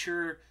 Pretty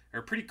sure,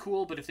 or pretty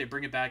cool, but if they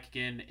bring it back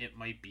again, it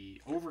might be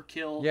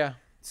overkill. Yeah,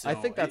 So I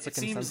think that's it a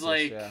consensus. seems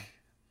like,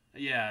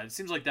 Yeah. it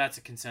seems like that's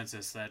a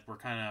consensus that we're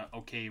kind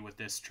of okay with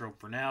this trope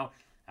for now.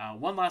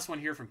 One last one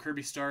here from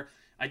Kirby Star.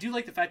 I do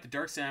like the fact that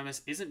Dark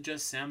Samus isn't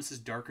just Samus's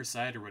darker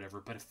side or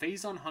whatever, but a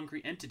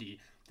Phazon-hungry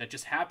entity that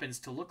just happens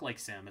to look like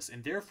Samus,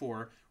 and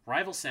therefore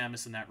rival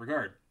Samus in that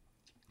regard.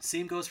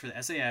 Same goes for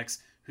the SAX,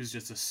 who's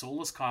just a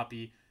soulless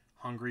copy,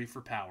 hungry for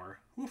power.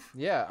 Oof.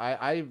 Yeah,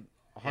 I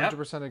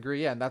 100%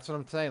 agree. Yeah, and that's what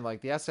I'm saying.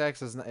 Like the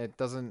SX is, it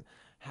doesn't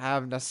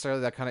have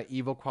necessarily that kind of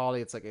evil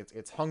quality. It's like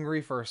it's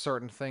hungry for a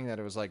certain thing that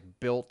it was like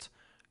built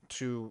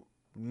to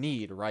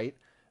need, right?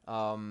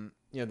 The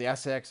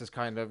SX is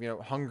kind of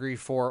hungry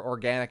for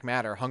organic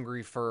matter,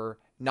 hungry for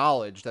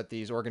knowledge that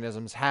these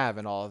organisms have,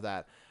 and all of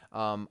that.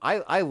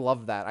 I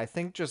love that. I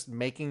think just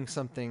making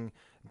something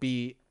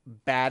be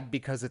bad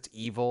because it's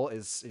evil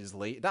is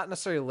not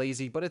necessarily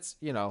lazy, but it's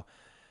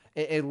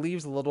it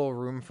leaves a little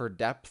room for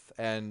depth.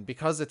 And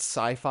because it's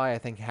sci-fi, I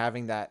think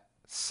having that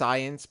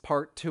science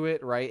part to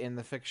it, right, in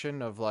the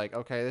fiction of like,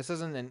 okay, this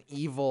isn't an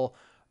evil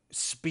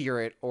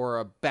spirit or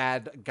a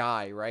bad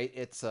guy, right?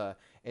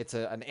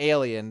 An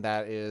alien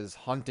that is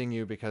hunting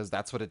you because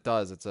that's what it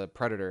does. It's a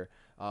predator.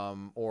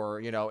 Or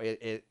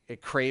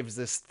it craves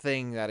this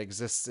thing that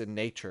exists in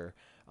nature,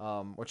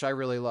 which I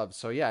really love.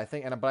 So yeah,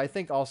 but I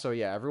think also,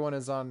 yeah, everyone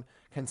is on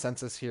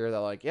consensus here that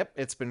like, yep,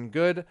 it's been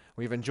good.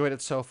 We've enjoyed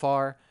it so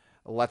far.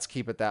 Let's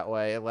keep it that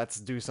way. Let's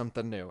do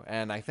something new.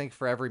 And I think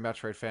for every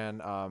Metroid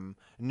fan,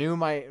 new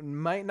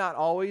might not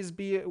always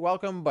be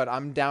welcome, but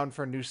I'm down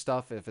for new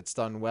stuff if it's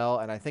done well.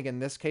 And I think in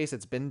this case,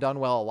 it's been done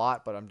well a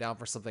lot, but I'm down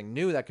for something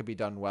new that could be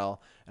done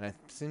well. And it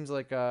seems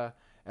like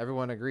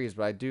everyone agrees.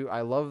 But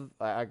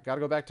I got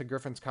to go back to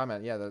Griffin's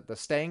comment. Yeah, the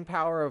staying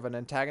power of an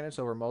antagonist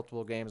over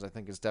multiple games, I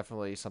think, is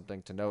definitely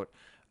something to note.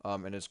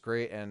 And it's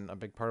great and a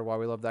big part of why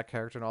we love that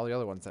character and all the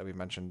other ones that we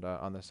mentioned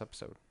on this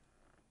episode.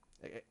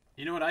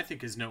 You know what I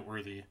think is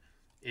noteworthy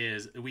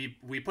is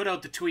we put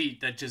out the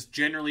tweet that just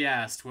generally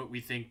asked what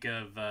we think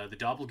of the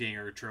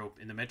doppelganger trope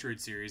in the Metroid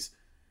series,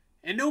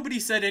 and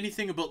nobody said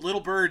anything about Little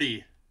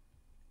Birdie.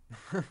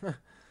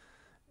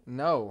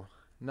 No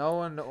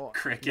one.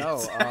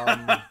 Crickets.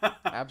 No,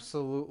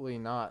 absolutely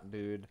not,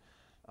 dude.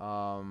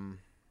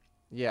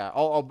 Yeah.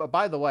 Oh, but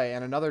by the way,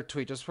 and another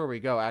tweet just before we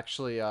go.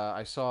 Actually,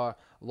 I saw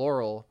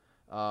Laurel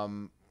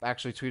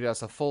actually tweeted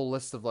us a full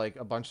list of like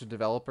a bunch of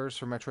developers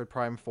for Metroid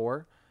Prime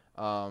 4.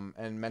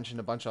 And mentioned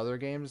a bunch of other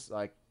games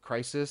like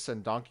Crisis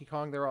and Donkey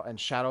Kong. They're all, and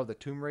Shadow of the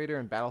Tomb Raider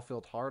and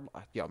Battlefield Hard.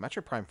 Yo,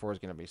 Metroid Prime 4 is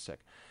gonna be sick.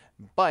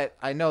 But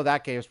I know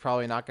that game's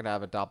probably not gonna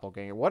have a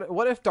doppelganger.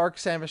 What if Dark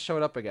Samus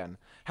showed up again?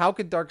 How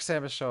could Dark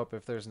Samus show up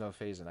if there's no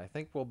Phazon? I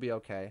think we'll be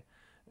okay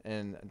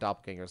in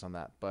doppelgangers on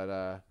that.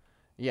 But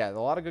yeah, a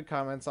lot of good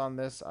comments on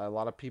this. A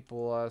lot of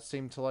people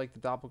seem to like the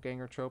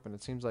doppelganger trope, and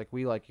it seems like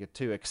we like it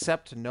too.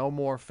 Except no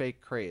more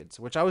fake Kraids,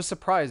 which I was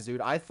surprised,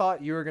 dude. I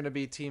thought you were gonna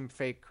be Team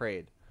Fake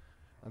Kraid.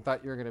 I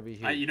thought you were gonna be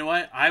here. You know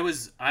what? I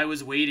was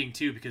waiting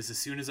too, because as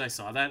soon as I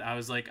saw that, I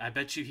was like, I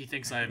bet you he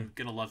thinks I'm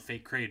gonna love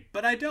Fake Kraid,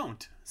 but I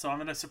don't. So I'm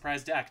gonna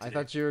surprise Dak today. I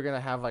thought you were gonna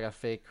have like a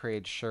Fake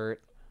Kraid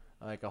shirt,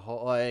 like a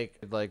whole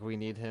like we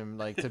need him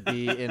like to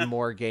be in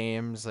more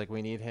games. Like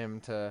we need him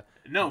to.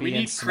 No, be we in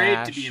need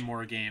Smash. Kraid to be in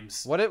more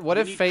games. What if We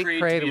need Fake Kraid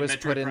to Kraid be in was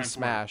Metroid put in Prime 4.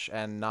 Smash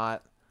and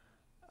not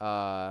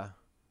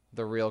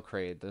the real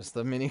Kraid? There's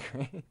the mini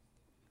Kraid.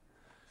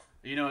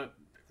 You know what?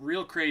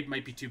 Real Kraid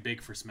might be too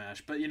big for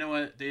Smash, but you know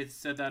what? They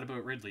said that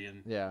about Ridley,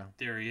 and Yeah.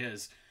 there he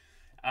is.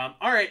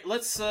 All right,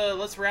 let's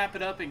wrap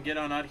it up and get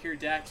on out of here.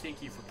 Dak,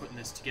 thank you for putting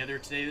this together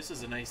today. This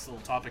is a nice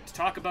little topic to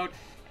talk about,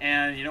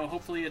 and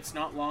hopefully it's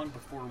not long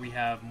before we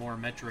have more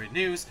Metroid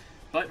news.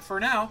 But for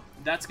now,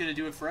 that's going to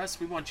do it for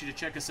us. We want you to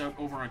check us out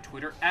over on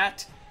Twitter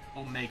at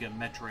Omega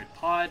Metroid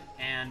Pod,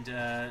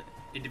 and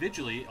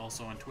individually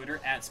also on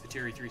Twitter at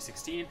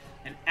Spiteri316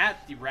 and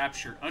at the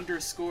Rapture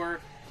 _.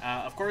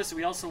 Of course,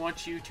 we also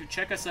want you to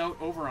check us out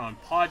over on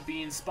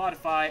Podbean,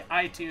 Spotify,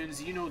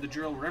 iTunes, you know the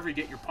drill, wherever you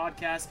get your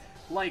podcasts.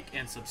 Like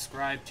and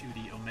subscribe to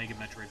the Omega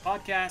Metroid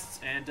podcasts,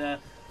 and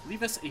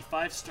leave us a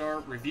 5-star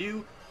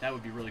review. That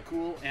would be really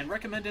cool. And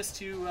recommend us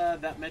to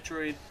that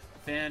Metroid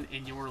fan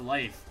in your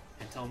life,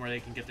 and tell them where they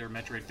can get their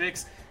Metroid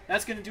fix.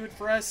 That's going to do it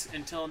for us.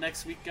 Until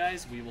next week,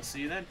 guys, we will see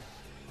you then.